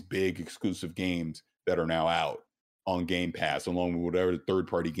all these big exclusive games that are now out on Game Pass, along with whatever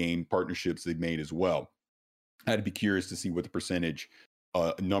third-party game partnerships they've made as well. I'd be curious to see what the percentage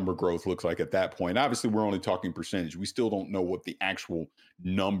number growth looks like at that point. Obviously, we're only talking percentage. We still don't know what the actual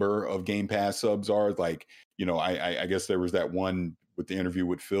number of Game Pass subs are. Like, I guess there was that one with the interview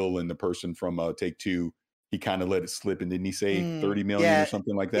with Phil and the person from Take-Two. He kind of let it slip, and didn't he say 30 million or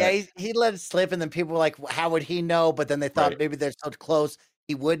something like that? Yeah, he let it slip, and then people were like, how would he know? But then they thought maybe they're so close,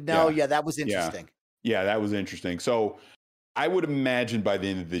 he would know. Yeah, that was interesting. Yeah, that was interesting. So I would imagine by the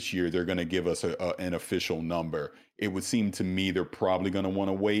end of this year, they're going to give us an official number. It would seem to me they're probably going to want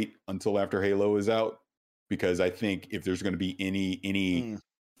to wait until after Halo is out, because I think if there's going to be any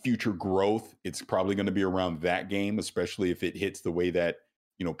future growth, it's probably going to be around that game, especially if it hits the way that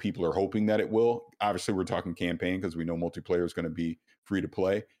people are hoping that it will. Obviously, we're talking campaign because we know multiplayer is going to be free to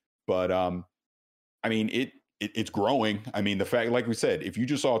play. But I mean, it's growing. I mean, the fact, like we said, if you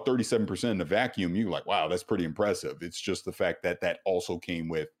just saw 37% in the vacuum, you're like, wow, that's pretty impressive. It's just the fact that that also came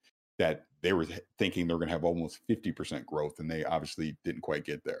with that they were thinking they're going to have almost 50% growth, and they obviously didn't quite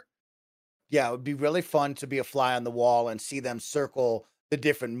get there. Yeah, it would be really fun to be a fly on the wall and see them circle the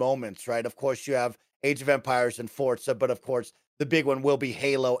different moments, right? Of course, you have Age of Empires and Forza, but of course, the big one will be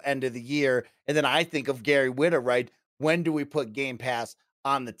Halo end of the year. And then I think of Gary Whitta, right? When do we put Game Pass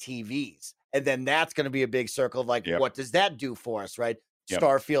on the TVs? And then that's going to be a big circle of like, what does that do for us, right?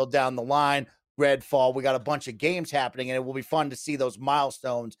 Starfield down the line, Redfall. We got a bunch of games happening, and it will be fun to see those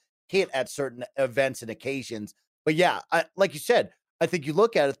milestones hit at certain events and occasions. But yeah, like you said, I think you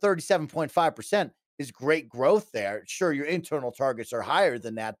look at it, 37.5% is great growth there. Sure, your internal targets are higher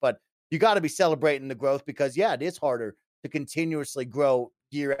than that, but you got to be celebrating the growth because, it is harder to continuously grow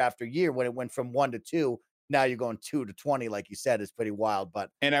year after year. When it went from 1 to 2, now you're going 2 to 20, like you said, is pretty wild. But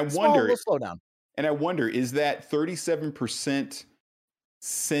I wonder, slow down. And I wonder, is that 37%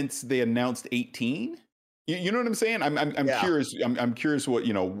 since they announced 18? You know what I'm saying? I'm curious. I'm curious what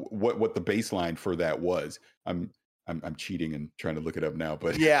what the baseline for that was. I'm cheating and trying to look it up now,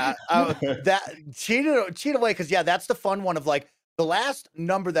 but that cheat away, because that's the fun one of like the last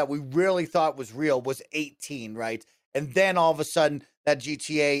number that we really thought was real was 18, right? And then all of a sudden that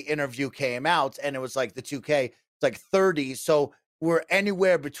GTA interview came out, and it was like the 2K, it's like 30. So we're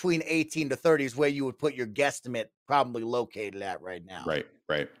anywhere between 18 to 30 is where you would put your guesstimate probably located at right now. Right.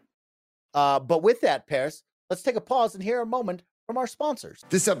 But with that, Paris, let's take a pause and hear a moment from our sponsors.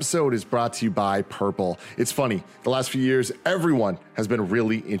 This episode is brought to you by Purple. It's funny, the last few years, everyone has been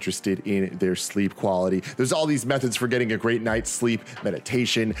really interested in their sleep quality. There's all these methods for getting a great night's sleep: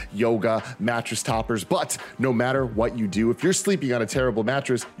 meditation, yoga, mattress toppers. But no matter what you do, if you're sleeping on a terrible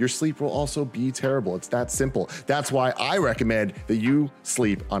mattress, your sleep will also be terrible. It's that simple. That's why I recommend that you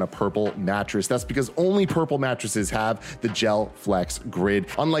sleep on a Purple mattress. That's because only Purple mattresses have the Gel Flex Grid.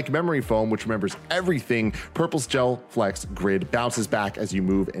 Unlike memory foam, which remembers everything, Purple's Gel Flex Grid bounces back as you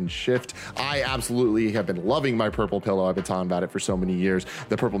move and shift. I absolutely have been loving my Purple pillow. I've been talking about it for so many years.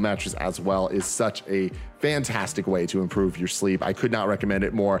 The Purple mattress as well is such a fantastic way to improve your sleep. I could not recommend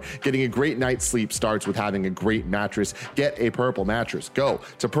it more. Getting a great night's sleep starts with having a great mattress. Get a Purple mattress. Go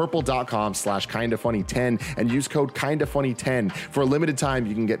to purple.com/kindafunny10 and use code kindafunny10. For a limited time,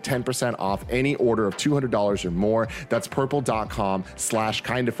 you can get 10% off any order of $200 or more. That's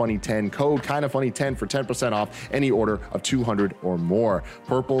purple.com/kindafunny10. Code kindafunny10 for 10% off any order of $200 or more.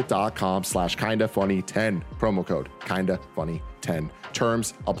 Purple.com/kindafunny10. Promo code kindafunny10.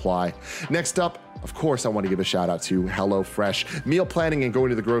 Terms apply. Next up, of course, I want to give a shout out to HelloFresh. Meal planning and going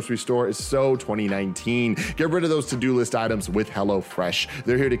to the grocery store is so 2019. Get rid of those to-do list items with HelloFresh.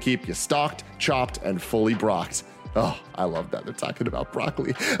 They're here to keep you stocked, chopped, and fully brocked. Oh, I love that they're talking about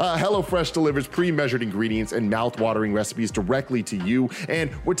broccoli. HelloFresh delivers pre-measured ingredients and mouth-watering recipes directly to you, and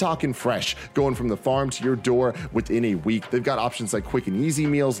we're talking fresh, going from the farm to your door within a week. They've got options like quick and easy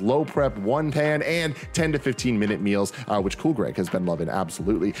meals, low prep, one pan, and 10 to 15 minute meals, which Cool Greg has been loving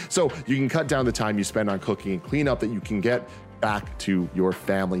absolutely. So you can cut down the time you spend on cooking and cleanup that you can get back to your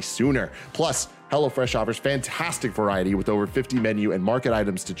family sooner. Plus, HelloFresh offers fantastic variety with over 50 menu and market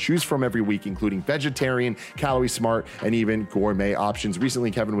items to choose from every week, including vegetarian, calorie smart, and even gourmet options.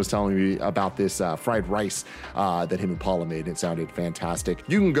 Recently, Kevin was telling me about this fried rice that him and Paula made. It sounded fantastic.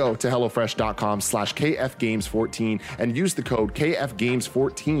 You can go to HelloFresh.com/KFGames14 and use the code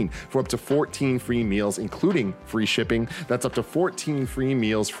KFGames14 for up to 14 free meals, including free shipping. That's up to 14 free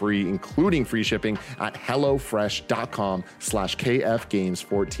meals free, including free shipping at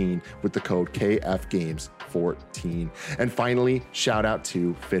HelloFresh.com/KFGames14 with the code KFGames14. KF Games 14. And finally, shout out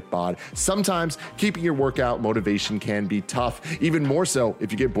to Fitbod. Sometimes keeping your workout motivation can be tough, even more so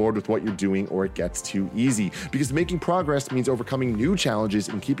if you get bored with what you're doing or it gets too easy, because making progress means overcoming new challenges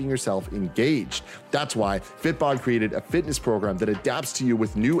and keeping yourself engaged. That's why Fitbod created a fitness program that adapts to you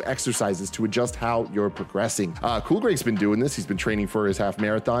with new exercises to adjust how you're progressing. Cool Greg's been doing this. He's been training for his half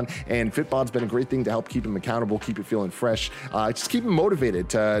marathon, and Fitbod's been a great thing to help keep him accountable, keep it feeling fresh, just keep him motivated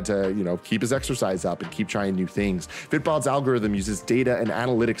to keep his exercise up and keep trying new things. Fitbod's algorithm uses data and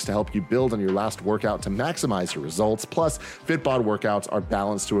analytics to help you build on your last workout to maximize your results. Plus, Fitbod workouts are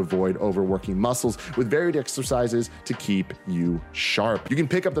balanced to avoid overworking muscles with varied exercises to keep you sharp. You can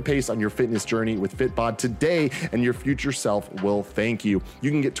pick up the pace on your fitness journey with Fitbod today, and your future self will thank you. You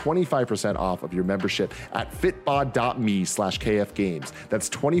can get 25% off of your membership at fitbod.me/kfgames. That's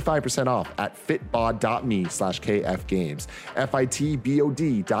 25% off at fitbod.me/kfgames.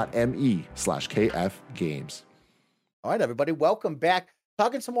 fitbod.me/kfgames. All right, everybody, welcome back.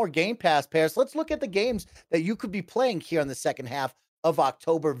 Talking some more Game Pass, Paris. Let's look at the games that you could be playing here in the second half of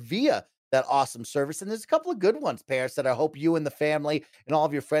October via that awesome service. And there's a couple of good ones, Paris, that I hope you and the family and all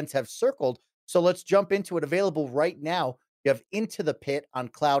of your friends have circled. So let's jump into it. Available right now, you have Into the Pit on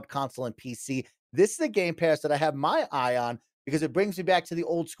cloud, console, and PC. This is a game, Paris, that I have my eye on because it brings me back to the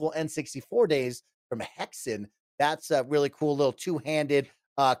old school N64 days from Hexen. That's a really cool little two-handed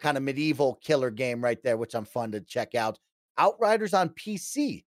kind of medieval killer game right there, which I'm fun to check out. Outriders on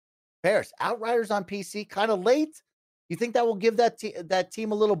PC. Paris, Outriders on PC, kind of late. You think that will give that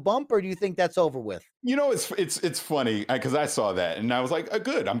team a little bump, or do you think that's over with? It's funny because I saw that and I was like,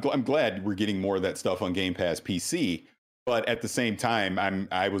 good. I'm glad we're getting more of that stuff on Game Pass PC. But at the same time,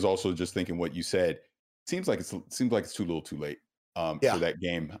 I was also just thinking what you said. Seems like it's too little, too late for that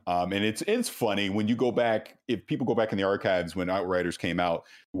game. And it's funny when you go back. If people go back in the archives when Outriders came out,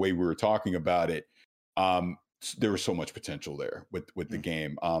 the way we were talking about it, there was so much potential there with the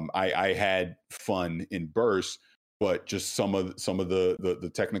game. I had fun in bursts, but just some of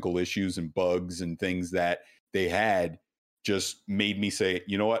the technical issues and bugs and things that they had just made me say,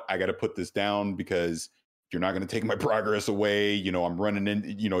 you know what, I got to put this down because you're not going to take my progress away. I'm running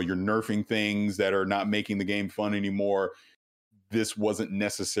in, you're nerfing things that are not making the game fun anymore. This wasn't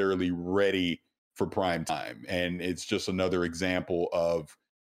necessarily ready for prime time. And it's just another example of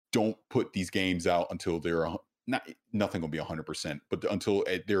don't put these games out until they're nothing will be 100%, but until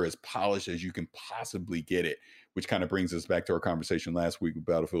they're as polished as you can possibly get it, which kind of brings us back to our conversation last week with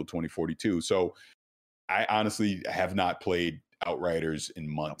Battlefield 2042. So I honestly have not played Outriders in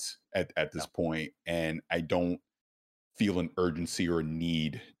months at this point, and I don't feel an urgency or a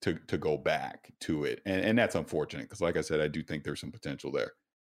need to go back to it. And that's unfortunate because, like I said, I do think there's some potential there.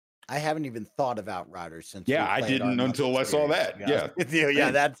 I haven't even thought of Outriders since. Yeah, I didn't until I saw that.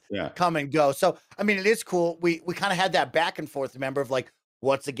 That's come and go. So, I mean, it is cool. We kind of had that back and forth, remember, of like,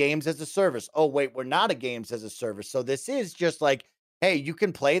 what's a games as a service? Oh, wait, we're not a games as a service. So this is just like, hey, you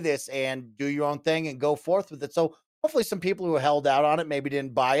can play this and do your own thing and go forth with it. So hopefully some people who held out on it, maybe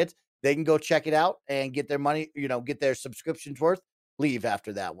didn't buy it, they can go check it out and get their money, get their subscriptions worth, leave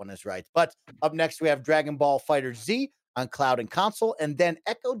after that one is right. But up next, we have Dragon Ball Fighter Z on cloud and console, and then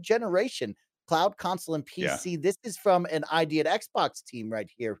Echo Generation, cloud, console, and PC. Yeah. This is from an ID at Xbox team right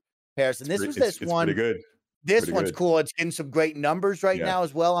here, Paris. And this one. It's pretty good. This one's cool. It's getting some great numbers right now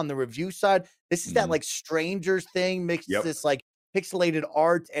as well on the review side. This is that like Strangers thing mixed this like pixelated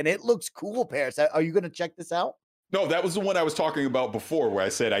art, and it looks cool, Paris. Are you going to check this out? No, that was the one I was talking about before where I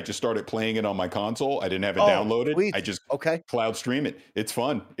said I just started playing it on my console. I didn't have it downloaded. Sweet. I just cloud stream it. It's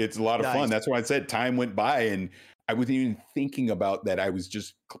fun. It's a lot of fun. That's why I said time went by and I wasn't even thinking about that. I was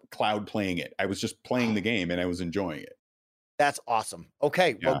just cloud playing it. I was just playing the game and I was enjoying it. That's awesome.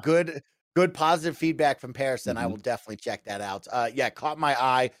 Okay. Yeah. Well, good positive feedback from Paris, and I will definitely check that out. Caught my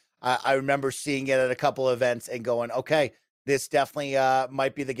eye. I remember seeing it at a couple of events and going, okay, this definitely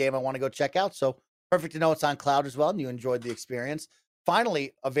might be the game I want to go check out. So perfect to know it's on cloud as well, and you enjoyed the experience.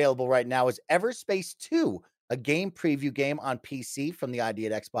 Finally available right now is Everspace 2, a game preview game on PC from the ID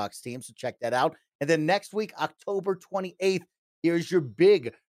at Xbox team, so check that out. And then next week, October 28th, here's your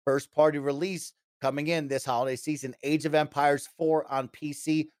big first-party release coming in this holiday season, Age of Empires 4 on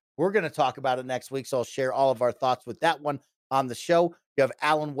PC. We're going to talk about it next week, so I'll share all of our thoughts with that one on the show. You have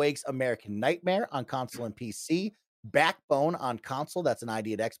Alan Wake's American Nightmare on console and PC, Backbone on console, that's an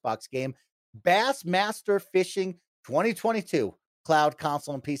ID at Xbox game, Bassmaster Fishing 2022, cloud,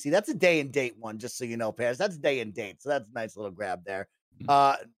 console, and PC. That's a day and date one, just so you know, Paris. That's day and date, so that's a nice little grab there.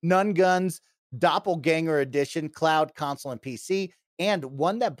 Nun Guns Doppelganger Edition, cloud, console, and PC, and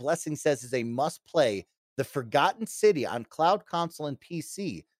one that Blessing says is a must-play, The Forgotten City on cloud, console, and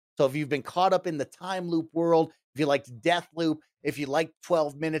PC. So if you've been caught up in the time loop world, if you liked Death Loop, if you like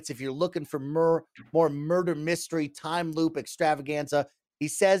 12 minutes, if you're looking for more murder mystery time loop extravaganza, he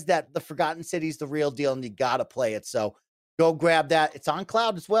says that the Forgotten City is the real deal and you got to play it. So go grab that. It's on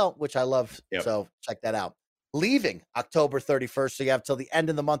cloud as well, which I love. Yep. So check that out. Leaving October 31st, so you have till the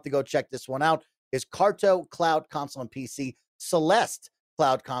end of the month to go check this one out, is Carto Cloud Console and PC, Celeste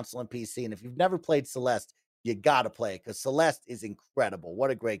Cloud Console and PC. And if you've never played Celeste, you got to play it because Celeste is incredible. What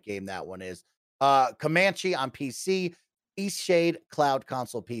a great game that one is. Comanche on PC, Eastshade Cloud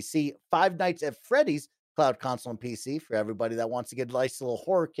Console PC, Five Nights at Freddy's Cloud Console and PC for everybody that wants to get a nice little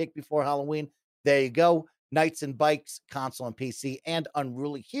horror kick before Halloween. There you go. Knights and Bikes Console and PC, and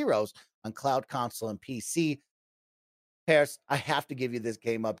Unruly Heroes on Cloud Console and PC. Paris, I have to give you this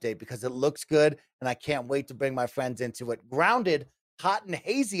game update because it looks good, and I can't wait to bring my friends into it. Grounded Hot and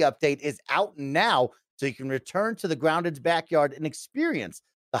Hazy update is out now, so you can return to the Grounded's backyard and experience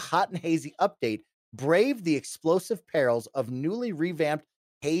the Hot and Hazy update, brave the explosive perils of newly revamped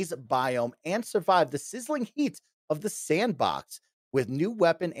haze biome, and survive the sizzling heat of the sandbox with new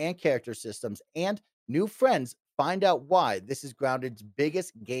weapon and character systems and new friends. Find out why this is Grounded's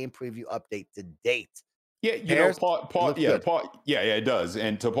biggest game preview update to date. Yeah, it does.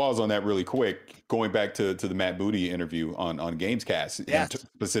 And to pause on that really quick, going back to the Matt Booty interview on Gamescast, yes. and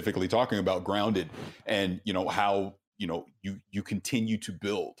specifically talking about Grounded and how you continue to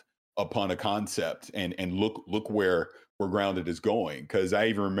build upon a concept and look where Grounded is going. Because I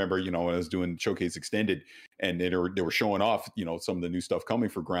even remember when I was doing Showcase Extended and they were showing off some of the new stuff coming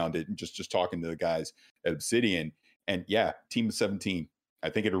for Grounded and just talking to the guys at Obsidian, and team of 17. I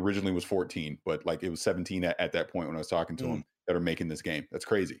think it originally was 14, but like it was 17 at that point when I was talking to them that are making this game. That's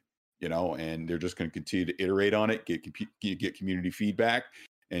crazy, and they're just going to continue to iterate on it, get community feedback,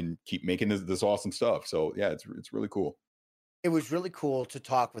 and keep making this awesome stuff. So yeah, it's really cool. It was really cool to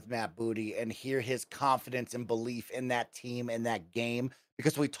talk with Matt Booty and hear his confidence and belief in that team and that game,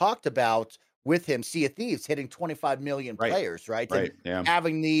 because we talked about with him Sea of Thieves hitting 25 million players, right? Right. And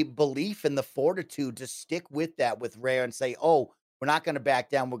having the belief and the fortitude to stick with that with Rare and say, oh, we're not going to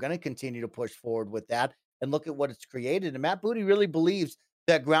back down. We're going to continue to push forward with that. And look at what it's created. And Matt Booty really believes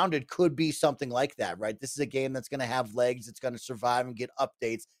that Grounded could be something like that, right? This is a game that's going to have legs. It's going to survive and get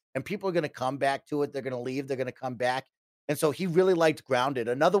updates. And people are going to come back to it. They're going to leave. They're going to come back. And so he really liked Grounded.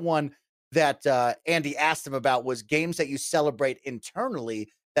 Another one that Andy asked him about was games that you celebrate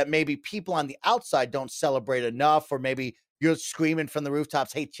internally that maybe people on the outside don't celebrate enough, or maybe you're screaming from the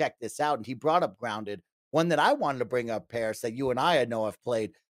rooftops, hey, check this out. And he brought up Grounded. One that I wanted to bring up, Paris, that you and I know have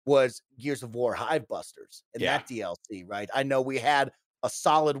played was Gears of War Hivebusters and that DLC, right? I know we had a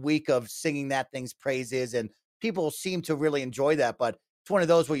solid week of singing that thing's praises, and people seem to really enjoy that. But it's one of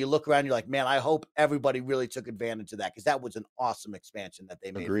those where you look around, you're like, man, I hope everybody really took advantage of that, because that was an awesome expansion that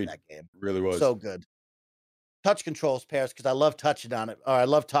they made for that game. It really was. So good. Touch controls, Paris, because I love touching on it. Or I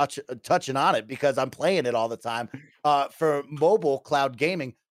love touching on it because I'm playing it all the time. For mobile cloud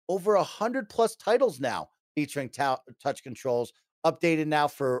gaming, over 100+ titles now featuring touch controls, updated now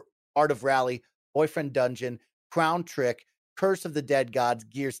for Art of Rally, Boyfriend Dungeon, Crown Trick, Curse of the Dead Gods,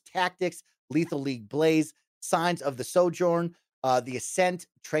 Gears Tactics, Lethal League Blaze, Signs of the Sojourn, The Ascent,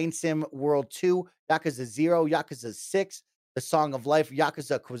 Train Sim World 2, Yakuza 0, Yakuza 6, The Song of Life,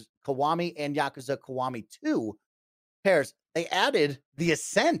 Yakuza Kiwami, and Yakuza Kiwami 2. Paris, they added The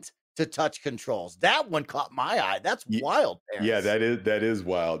Ascent to touch controls. That one caught my eye. That's wild, Paris. Yeah, that is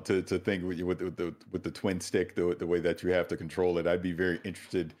wild to think with the twin stick, the way that you have to control it. I'd be very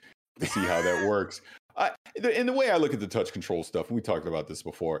interested to see how that works. And the way I look at the touch control stuff, and we talked about this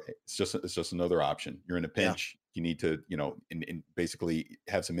before, it's just another option. You're in a pinch. You need to, and basically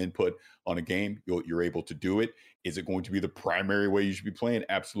have some input on a game. You're able to do it. Is it going to be the primary way you should be playing?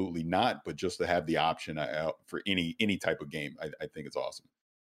 Absolutely not. But just to have the option for any type of game, I think it's awesome.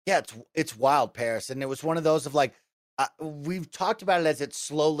 Yeah, it's wild, Paris. And it was one of those of like, we've talked about it as it's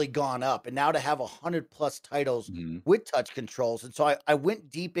slowly gone up, and now to have 100+ titles with touch controls. And so I went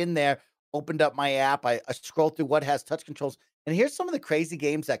deep in there, opened up my app. I scrolled through what has touch controls, and here's some of the crazy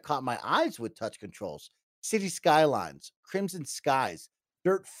games that caught my eyes with touch controls: City Skylines, Crimson Skies,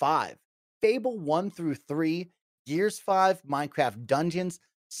 Dirt 5, Fable 1 through 3, Gears 5, Minecraft Dungeons,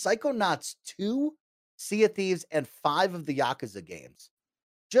 Psychonauts 2, Sea of Thieves, and 5 of the Yakuza games.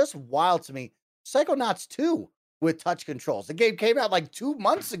 Just wild to me. Psychonauts 2 with touch controls. The game came out like 2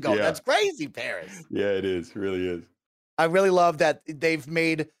 months ago. Yeah. That's crazy, Paris. Yeah, it is. It really is. I really love that they've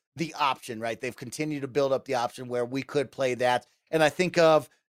made the option, right? They've continued to build up the option where we could play that. And I think of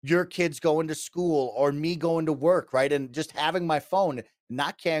your kids going to school or me going to work, right? And just having my phone,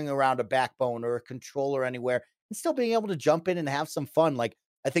 not carrying around a backbone or a controller anywhere, and still being able to jump in and have some fun. Like,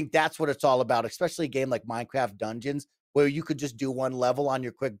 I think that's what it's all about, especially a game like Minecraft Dungeons, where you could just do one level on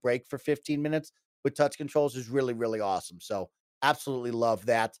your quick break for 15 minutes with touch controls is really, really awesome. So absolutely love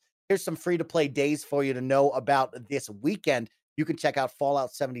that. Here's some free-to-play days for you to know about this weekend. You can check out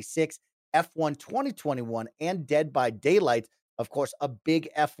Fallout 76, F1 2021, and Dead by Daylight. Of course, a big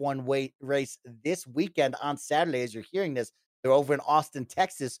F1 race this weekend on Saturday. As you're hearing this, they're over in Austin,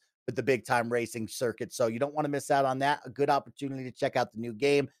 Texas with the big time racing circuit. So you don't want to miss out on that. A good opportunity to check out the new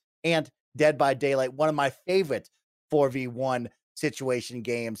game. And Dead by Daylight, one of my favorite 4v1 situation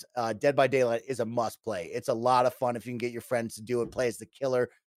games. Dead by Daylight is a must play. It's a lot of fun if you can get your friends to do it. Play as the killer,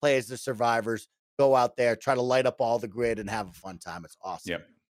 play as the survivors, go out there, try to light up all the grid and have a fun time. It's awesome. Yep.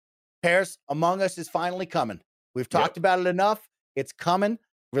 Paris, Among Us is finally coming. We've talked about it enough. It's coming.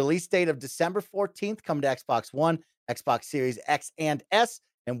 Release date of December 14th, coming to Xbox One, Xbox Series X and S,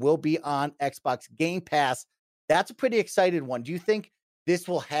 and will be on Xbox Game Pass. That's a pretty excited one. Do you think this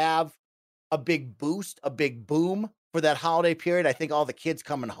will have a big boost, a big boom for that holiday period? I think all the kids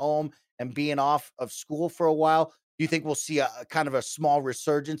coming home and being off of school for a while. Do you think we'll see a kind of a small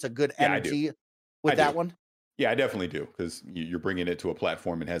resurgence, a good energy with that one? Yeah, I definitely do, because you're bringing it to a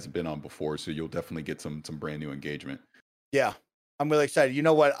platform it hasn't been on before, so you'll definitely get some brand new engagement. Yeah, I'm really excited. You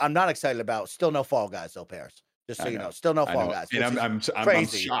know what? I'm not excited about. Still no Fall Guys though, Paris. Just so you know, still no Fall Guys. And I'm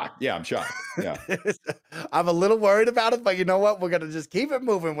shocked. Yeah, I'm shocked. Yeah, I'm a little worried about it, but you know what? We're gonna just keep it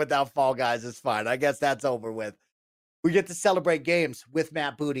moving without Fall Guys. It's fine. I guess that's over with. We get to celebrate games with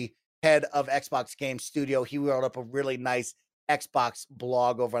Matt Booty, head of Xbox Game Studio. He wrote up a really nice Xbox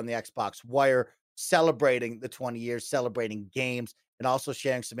blog over on the Xbox Wire, celebrating the 20 years, celebrating games, and also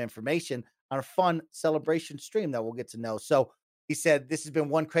sharing some information on a fun celebration stream that we'll get to know. So he said, this has been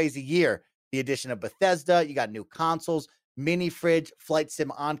one crazy year. The addition of Bethesda, you got new consoles, mini fridge, Flight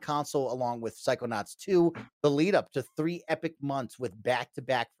Sim on console, along with Psychonauts 2, the lead up to 3 epic months with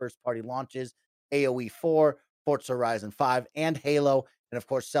back-to-back first-party launches, AoE 4, Forza Horizon 5, and Halo, and of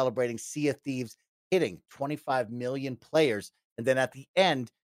course, celebrating Sea of Thieves hitting 25 million players. And then at the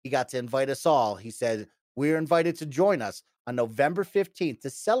end, he got to invite us all. He said, we're invited to join us on November 15th to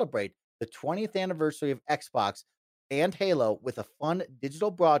celebrate the 20th anniversary of Xbox and Halo with a fun digital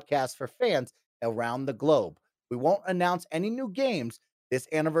broadcast for fans around the globe. We won't announce any new games. This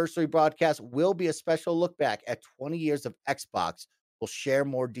anniversary broadcast will be a special look back at 20 years of Xbox. We'll share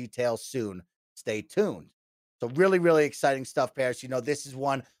more details soon. Stay tuned. So really, really exciting stuff, Paris. You know, this is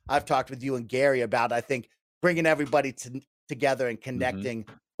one I've talked with you and Gary about. I think bringing everybody together and connecting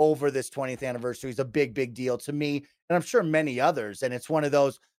over this 20th anniversary is a big, big deal to me, and I'm sure many others. And it's one of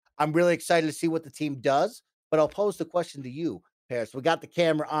those, I'm really excited to see what the team does, but I'll pose the question to you, Paris. We got the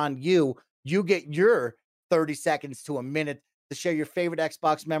camera on you. You get your 30 seconds to a minute to share your favorite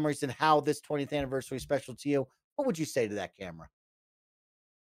Xbox memories and how this 20th anniversary is special to you. What would you say to that camera?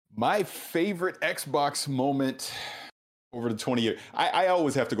 My favorite Xbox moment over the 20 years, I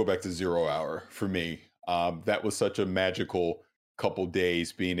always have to go back to 0 Hour for me. That was such a magical couple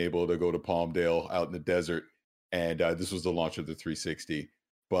days, being able to go to Palmdale out in the desert. And this was the launch of the 360.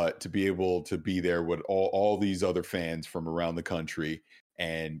 But to be able to be there with all these other fans from around the country,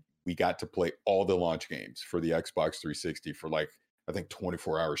 and we got to play all the launch games for the Xbox 360 for like, I think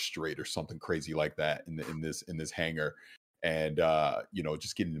 24 hours straight or something crazy like that in this hangar. And you know,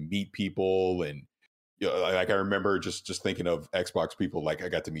 just getting to meet people, and you know, like I remember just thinking of Xbox people. Like I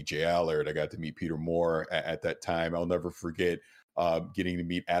got to meet Jay Allard, I got to meet Peter Moore at that time. I'll never forget getting to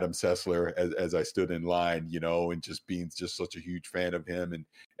meet Adam Sessler as I stood in line, you know, and just being just such a huge fan of him and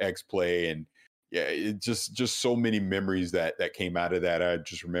X-Play. And yeah, it just so many memories that came out of that. I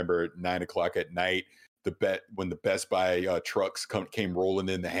just remember at 9:00 at night, when the Best Buy trucks came rolling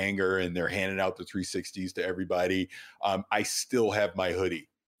in the hangar and they're handing out the 360s to everybody. I still have my hoodie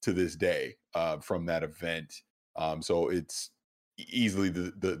to this day from that event. So it's easily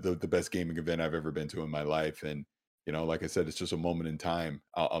the best gaming event I've ever been to in my life. And, you know, like I said, it's just a moment in time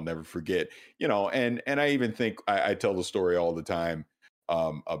I'll never forget, you know, and I even think I tell the story all the time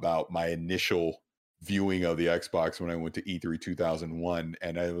about my initial viewing of the Xbox when I went to E3 2001,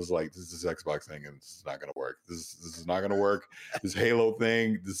 and I was like, this is Xbox thing and this is not going to work. This is not going to work. This Halo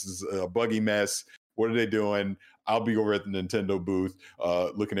thing, this is a buggy mess. What are they doing? I'll be over at the Nintendo booth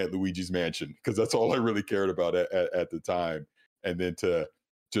looking at Luigi's Mansion, because that's all I really cared about at the time. And then to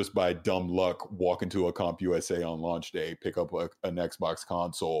just by dumb luck walk into a CompUSA on launch day, pick up an Xbox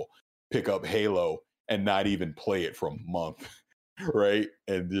console, pick up Halo, and not even play it for a month. Right.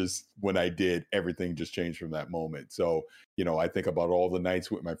 And just when I did, everything just changed from that moment. So, you know, I think about all the nights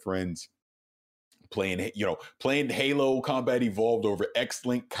with my friends playing Halo Combat Evolved over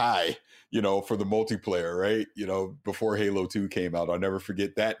X-Link Kai, for the multiplayer, right? Before Halo 2 came out. I'll never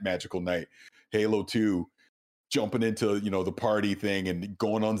forget that magical night. Halo 2, jumping into, the party thing and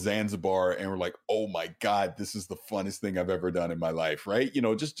going on Zanzibar, and we're like, oh my God, this is the funnest thing I've ever done in my life, right?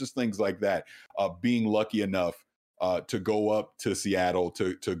 Just things like that. Being lucky enough to go up to Seattle,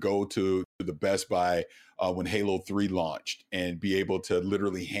 to go to the Best Buy when Halo 3 launched, and be able to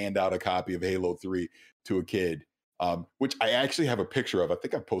literally hand out a copy of Halo 3 to a kid, which I actually have a picture of. I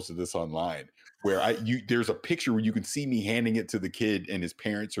think I posted this online, where there's a picture where you can see me handing it to the kid, and his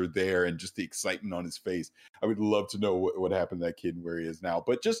parents are there, and just the excitement on his face. I would love to know what happened to that kid and where he is now.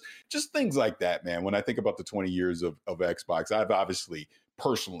 But just things like that, man. When I think about the 20 years of Xbox, I've obviously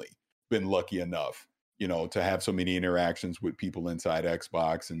personally been lucky enough, to have so many interactions with people inside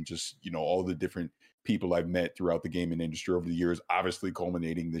Xbox, and just, all the different people I've met throughout the gaming industry over the years, obviously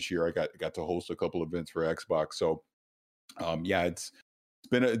culminating this year. I got to host a couple events for Xbox. So yeah, it's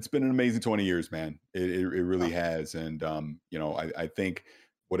been an amazing 20 years, man. It really has. And I think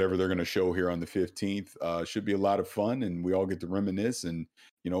whatever they're going to show here on the 15th should be a lot of fun, and we all get to reminisce, and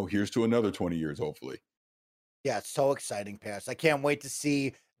here's to another 20 years, hopefully. Yeah, it's so exciting, Paris. I can't wait to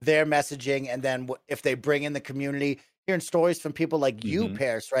see their messaging, and then if they bring in the community, hearing stories from people like you,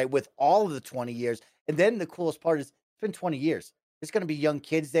 Paris, right, with all of the 20 years. And then the coolest part is it's been 20 years. There's going to be young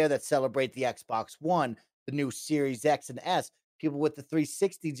kids there that celebrate the Xbox One, the new Series X and S, people with the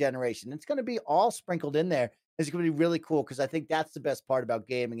 360 generation. It's going to be all sprinkled in there. It's going to be really cool, because I think that's the best part about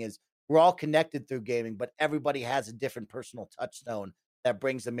gaming is we're all connected through gaming, but everybody has a different personal touchstone that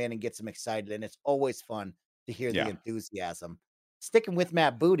brings them in and gets them excited. And it's always fun to hear the enthusiasm. Sticking with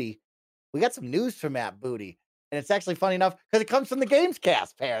Matt Booty, we got some news for Matt Booty. And it's actually funny enough because it comes from the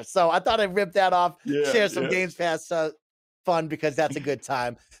Gamescast, Paris. So I thought I'd rip that off, share some Gamescast fun, because that's a good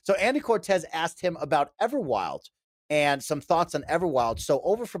time. So Andy Cortez asked him about Everwild and some thoughts on Everwild. So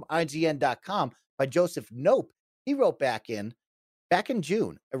over from IGN.com by Joseph Nope, he wrote back in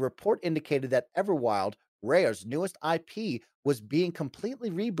June, a report indicated that Everwild, Rare's newest IP, was being completely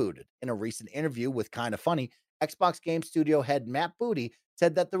rebooted. In a recent interview with Kinda Funny, Xbox Game Studio head Matt Booty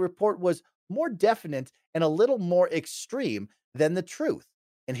said that the report was more definite and a little more extreme than the truth.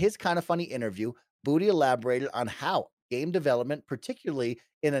 In his Kinda Funny interview, Booty elaborated on how game development, particularly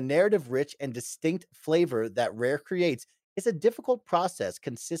in a narrative-rich and distinct flavor that Rare creates, is a difficult process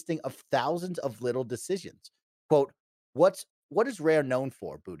consisting of thousands of little decisions. Quote, what is Rare known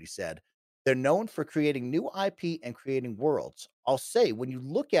for? Booty said. They're known for creating new IP and creating worlds. I'll say, when you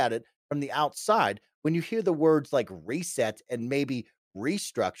look at it from the outside, when you hear the words like reset and maybe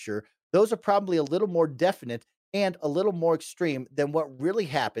restructure, those are probably a little more definite and a little more extreme than what really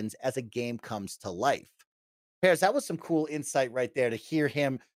happens as a game comes to life. Paris, that was some cool insight right there to hear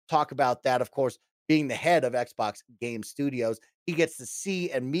him talk about that. Of course, being the head of Xbox Game Studios, he gets to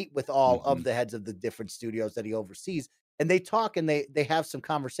see and meet with all of the heads of the different studios that he oversees. And they talk and they have some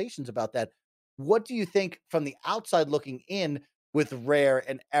conversations about that. What do you think from the outside looking in with Rare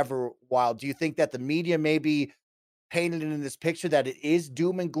and Everwild? Do you think that the media maybe painted in this picture that it is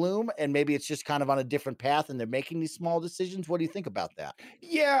doom and gloom, and maybe it's just kind of on a different path and they're making these small decisions? What do you think about that?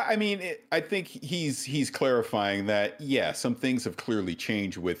 Yeah, I mean, I think he's clarifying that, some things have clearly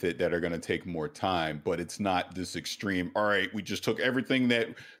changed with it that are going to take more time, but it's not this extreme. All right, we just took everything, that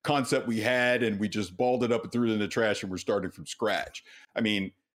concept we had, and we just balled it up and threw it in the trash, and we're starting from scratch. I mean,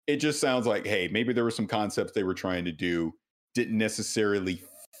 it just sounds like, hey, maybe there were some concepts they were trying to do, didn't necessarily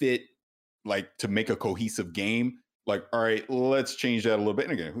fit, like, to make a cohesive game. Like, all right, let's change that a little bit.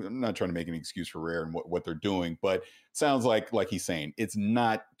 And again, I'm not trying to make an excuse for Rare and what they're doing, but it sounds like he's saying, it's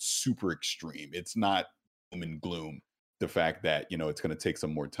not super extreme. It's not doom and gloom. The fact that, it's going to take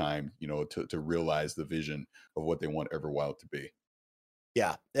some more time, to realize the vision of what they want Everwild to be.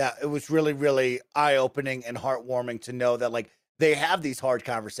 Yeah. It was really, really eye-opening and heartwarming to know that, like, they have these hard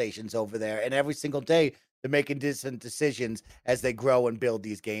conversations over there, and every single day they're making different decisions as they grow and build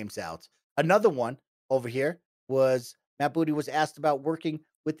these games out. Another one over here was Matt Booty was asked about working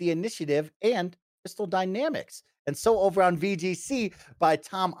with the Initiative and Crystal Dynamics. And so over on VGC by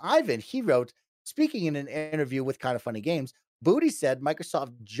Tom Ivan, he wrote, speaking in an interview with Kinda Funny Games, Booty said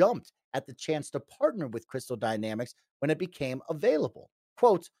Microsoft jumped at the chance to partner with Crystal Dynamics when it became available.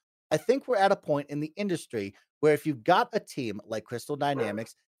 Quote, I think we're at a point in the industry where if you've got a team like Crystal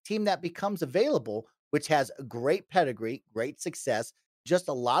Dynamics, team that becomes available, which has a great pedigree, great success, just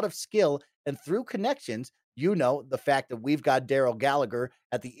a lot of skill, and through connections, the fact that we've got Daryl Gallagher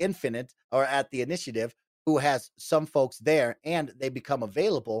at the Infinite or at the Initiative, who has some folks there, and they become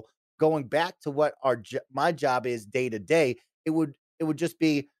available. Going back to what my job is day to day, it would just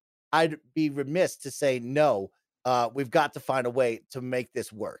be I'd be remiss to say no. We've got to find a way to make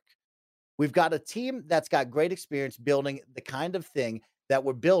this work. We've got a team that's got great experience building the kind of thing that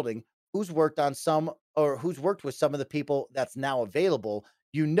we're building, who's worked on some or who's worked with some of the people that's now available.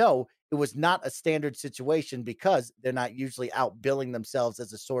 It was not a standard situation because they're not usually out billing themselves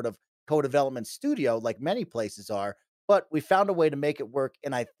as a sort of co-development studio like many places are, but we found a way to make it work.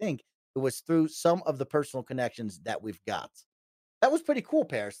 And I think it was through some of the personal connections that we've got. That was pretty cool,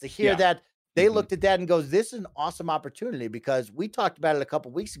 Paris, to hear Yeah. that they Mhm. looked at that and goes, "This is an awesome opportunity," because we talked about it a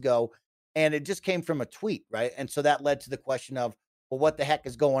couple weeks ago, and it just came from a tweet, right? And so that led to the question of, well, what the heck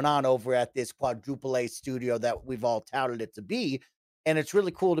is going on over at this quadruple A studio that we've all touted it to be? And it's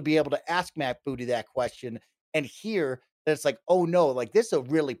really cool to be able to ask Matt Booty that question and hear that it's like, oh no, like this is a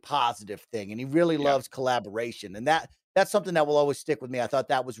really positive thing, and he really Yeah. loves collaboration, and that's something that will always stick with me. I thought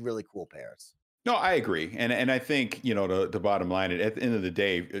that was really cool, Paris. No, I agree, and I think the bottom line at the end of the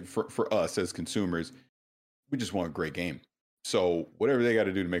day, for us as consumers, we just want a great game. So whatever they got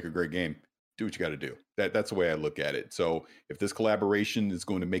to do to make a great game, do what you got to do. That's the way I look at it. So if this collaboration is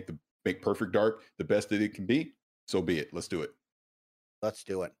going to make Perfect Dark the best that it can be, so be it. Let's do it. Let's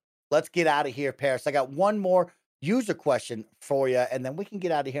do it. Let's get out of here, Paris. I got one more user question for you, and then we can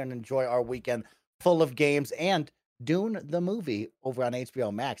get out of here and enjoy our weekend full of games and Dune the movie over on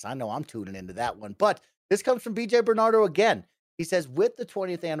HBO Max. I know I'm tuning into that one. But this comes from BJ Bernardo again. He says, with the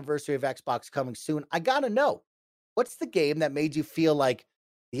 20th anniversary of Xbox coming soon, I got to know, what's the game that made you feel like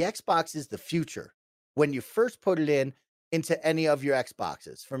the Xbox is the future when you first put it into any of your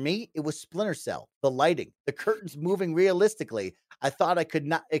Xboxes? For me, it was Splinter Cell, the lighting, the curtains moving realistically. I thought it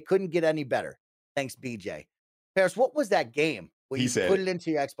couldn't get any better. Thanks, BJ. Paris, what was that game when He you said put it. it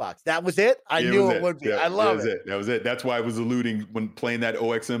into your Xbox? That was it? I Yeah, knew was it would be. Yeah, I love that was it. That was it. That's why I was alluding when playing that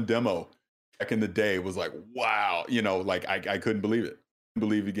OXM demo back in the day. It was like, wow, like I couldn't believe it. Couldn't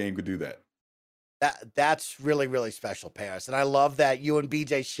believe the game could do that. That's really, really special, Paris. And I love that you and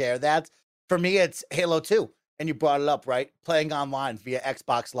BJ share that. For me, it's Halo 2. And you brought it up, right? Playing online via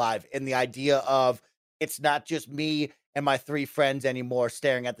Xbox Live. And the idea of it's not just me and my three friends anymore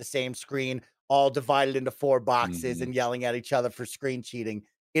staring at the same screen, all divided into four boxes Mhm. and yelling at each other for screen cheating.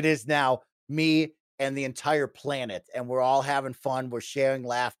 It is now me and the entire planet. And we're all having fun. We're sharing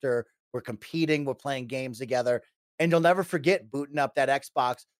laughter. We're competing. We're playing games together. And you'll never forget booting up that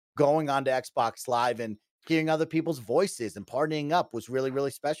Xbox, going on to Xbox Live and hearing other people's voices and partying up was really,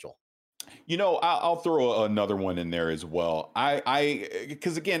 really special. I'll throw another one in there as well.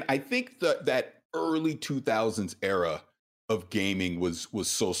 Because again, I think that early 2000s era of gaming was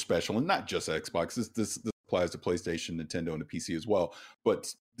so special, and not just Xbox. This applies to PlayStation, Nintendo, and the PC as well.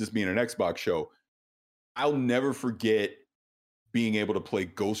 But this being an Xbox show, I'll never forget being able to play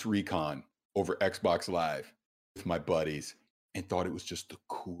Ghost Recon over Xbox Live with my buddies and thought it was just the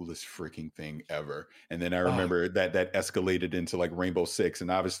coolest freaking thing ever. And then I remember that escalated into like Rainbow Six.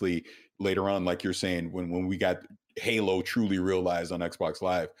 And obviously later on, like you're saying, when we got Halo truly realized on Xbox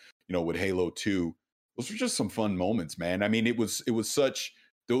Live, with Halo 2, those were just some fun moments, man. I mean, it was such,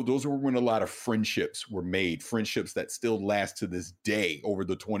 those were when a lot of friendships were made, friendships that still last to this day over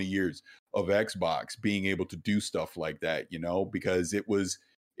the 20 years of Xbox being able to do stuff like that, because it was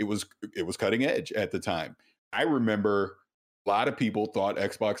cutting edge at the time. I remember a lot of people thought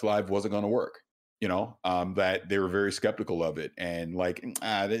Xbox Live wasn't going to work, that they were very skeptical of it. And like,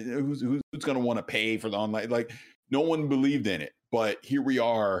 who's going to want to pay for the online? Like, no one believed in it. But here we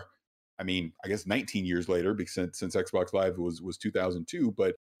are. I mean, I guess 19 years later, because since Xbox Live was 2002,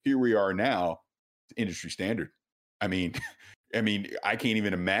 but here we are now, industry standard. I mean, I can't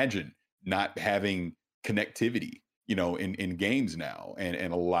even imagine not having connectivity, in games now.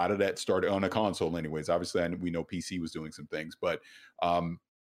 And a lot of that started on a console anyways. Obviously, we know PC was doing some things, but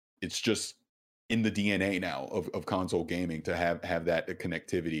it's just in the DNA now of console gaming to have that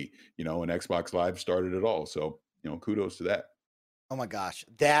connectivity, and Xbox Live started it all. So, kudos to that. Oh my gosh.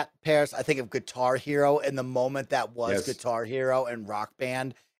 That, Paris, I think of Guitar Hero and the moment that was Yes. Guitar Hero and Rock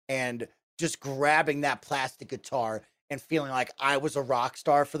Band, and just grabbing that plastic guitar and feeling like I was a rock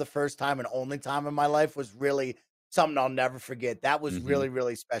star for the first time and only time in my life was really something I'll never forget. That was Mhm. really,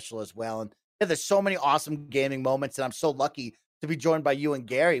 really special as well. And yeah, there's so many awesome gaming moments, and I'm so lucky to be joined by you and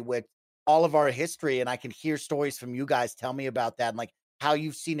Gary with all of our history. And I can hear stories from you guys. Tell me about that and like how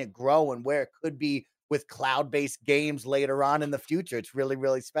you've seen it grow and where it could be with cloud-based games later on in the future. It's really,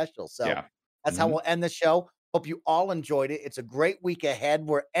 really special. So Yeah. that's how Mhm. we'll end the show. Hope you all enjoyed it. It's a great week ahead.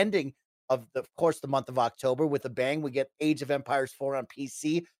 We're ending of course, the month of October with a bang. We get Age of Empires 4 on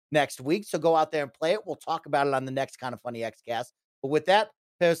PC next week. So go out there and play it. We'll talk about it on the next Kind of Funny Xcast. But with that,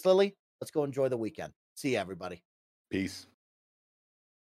 Paris Lily, let's go enjoy the weekend. See you, everybody. Peace.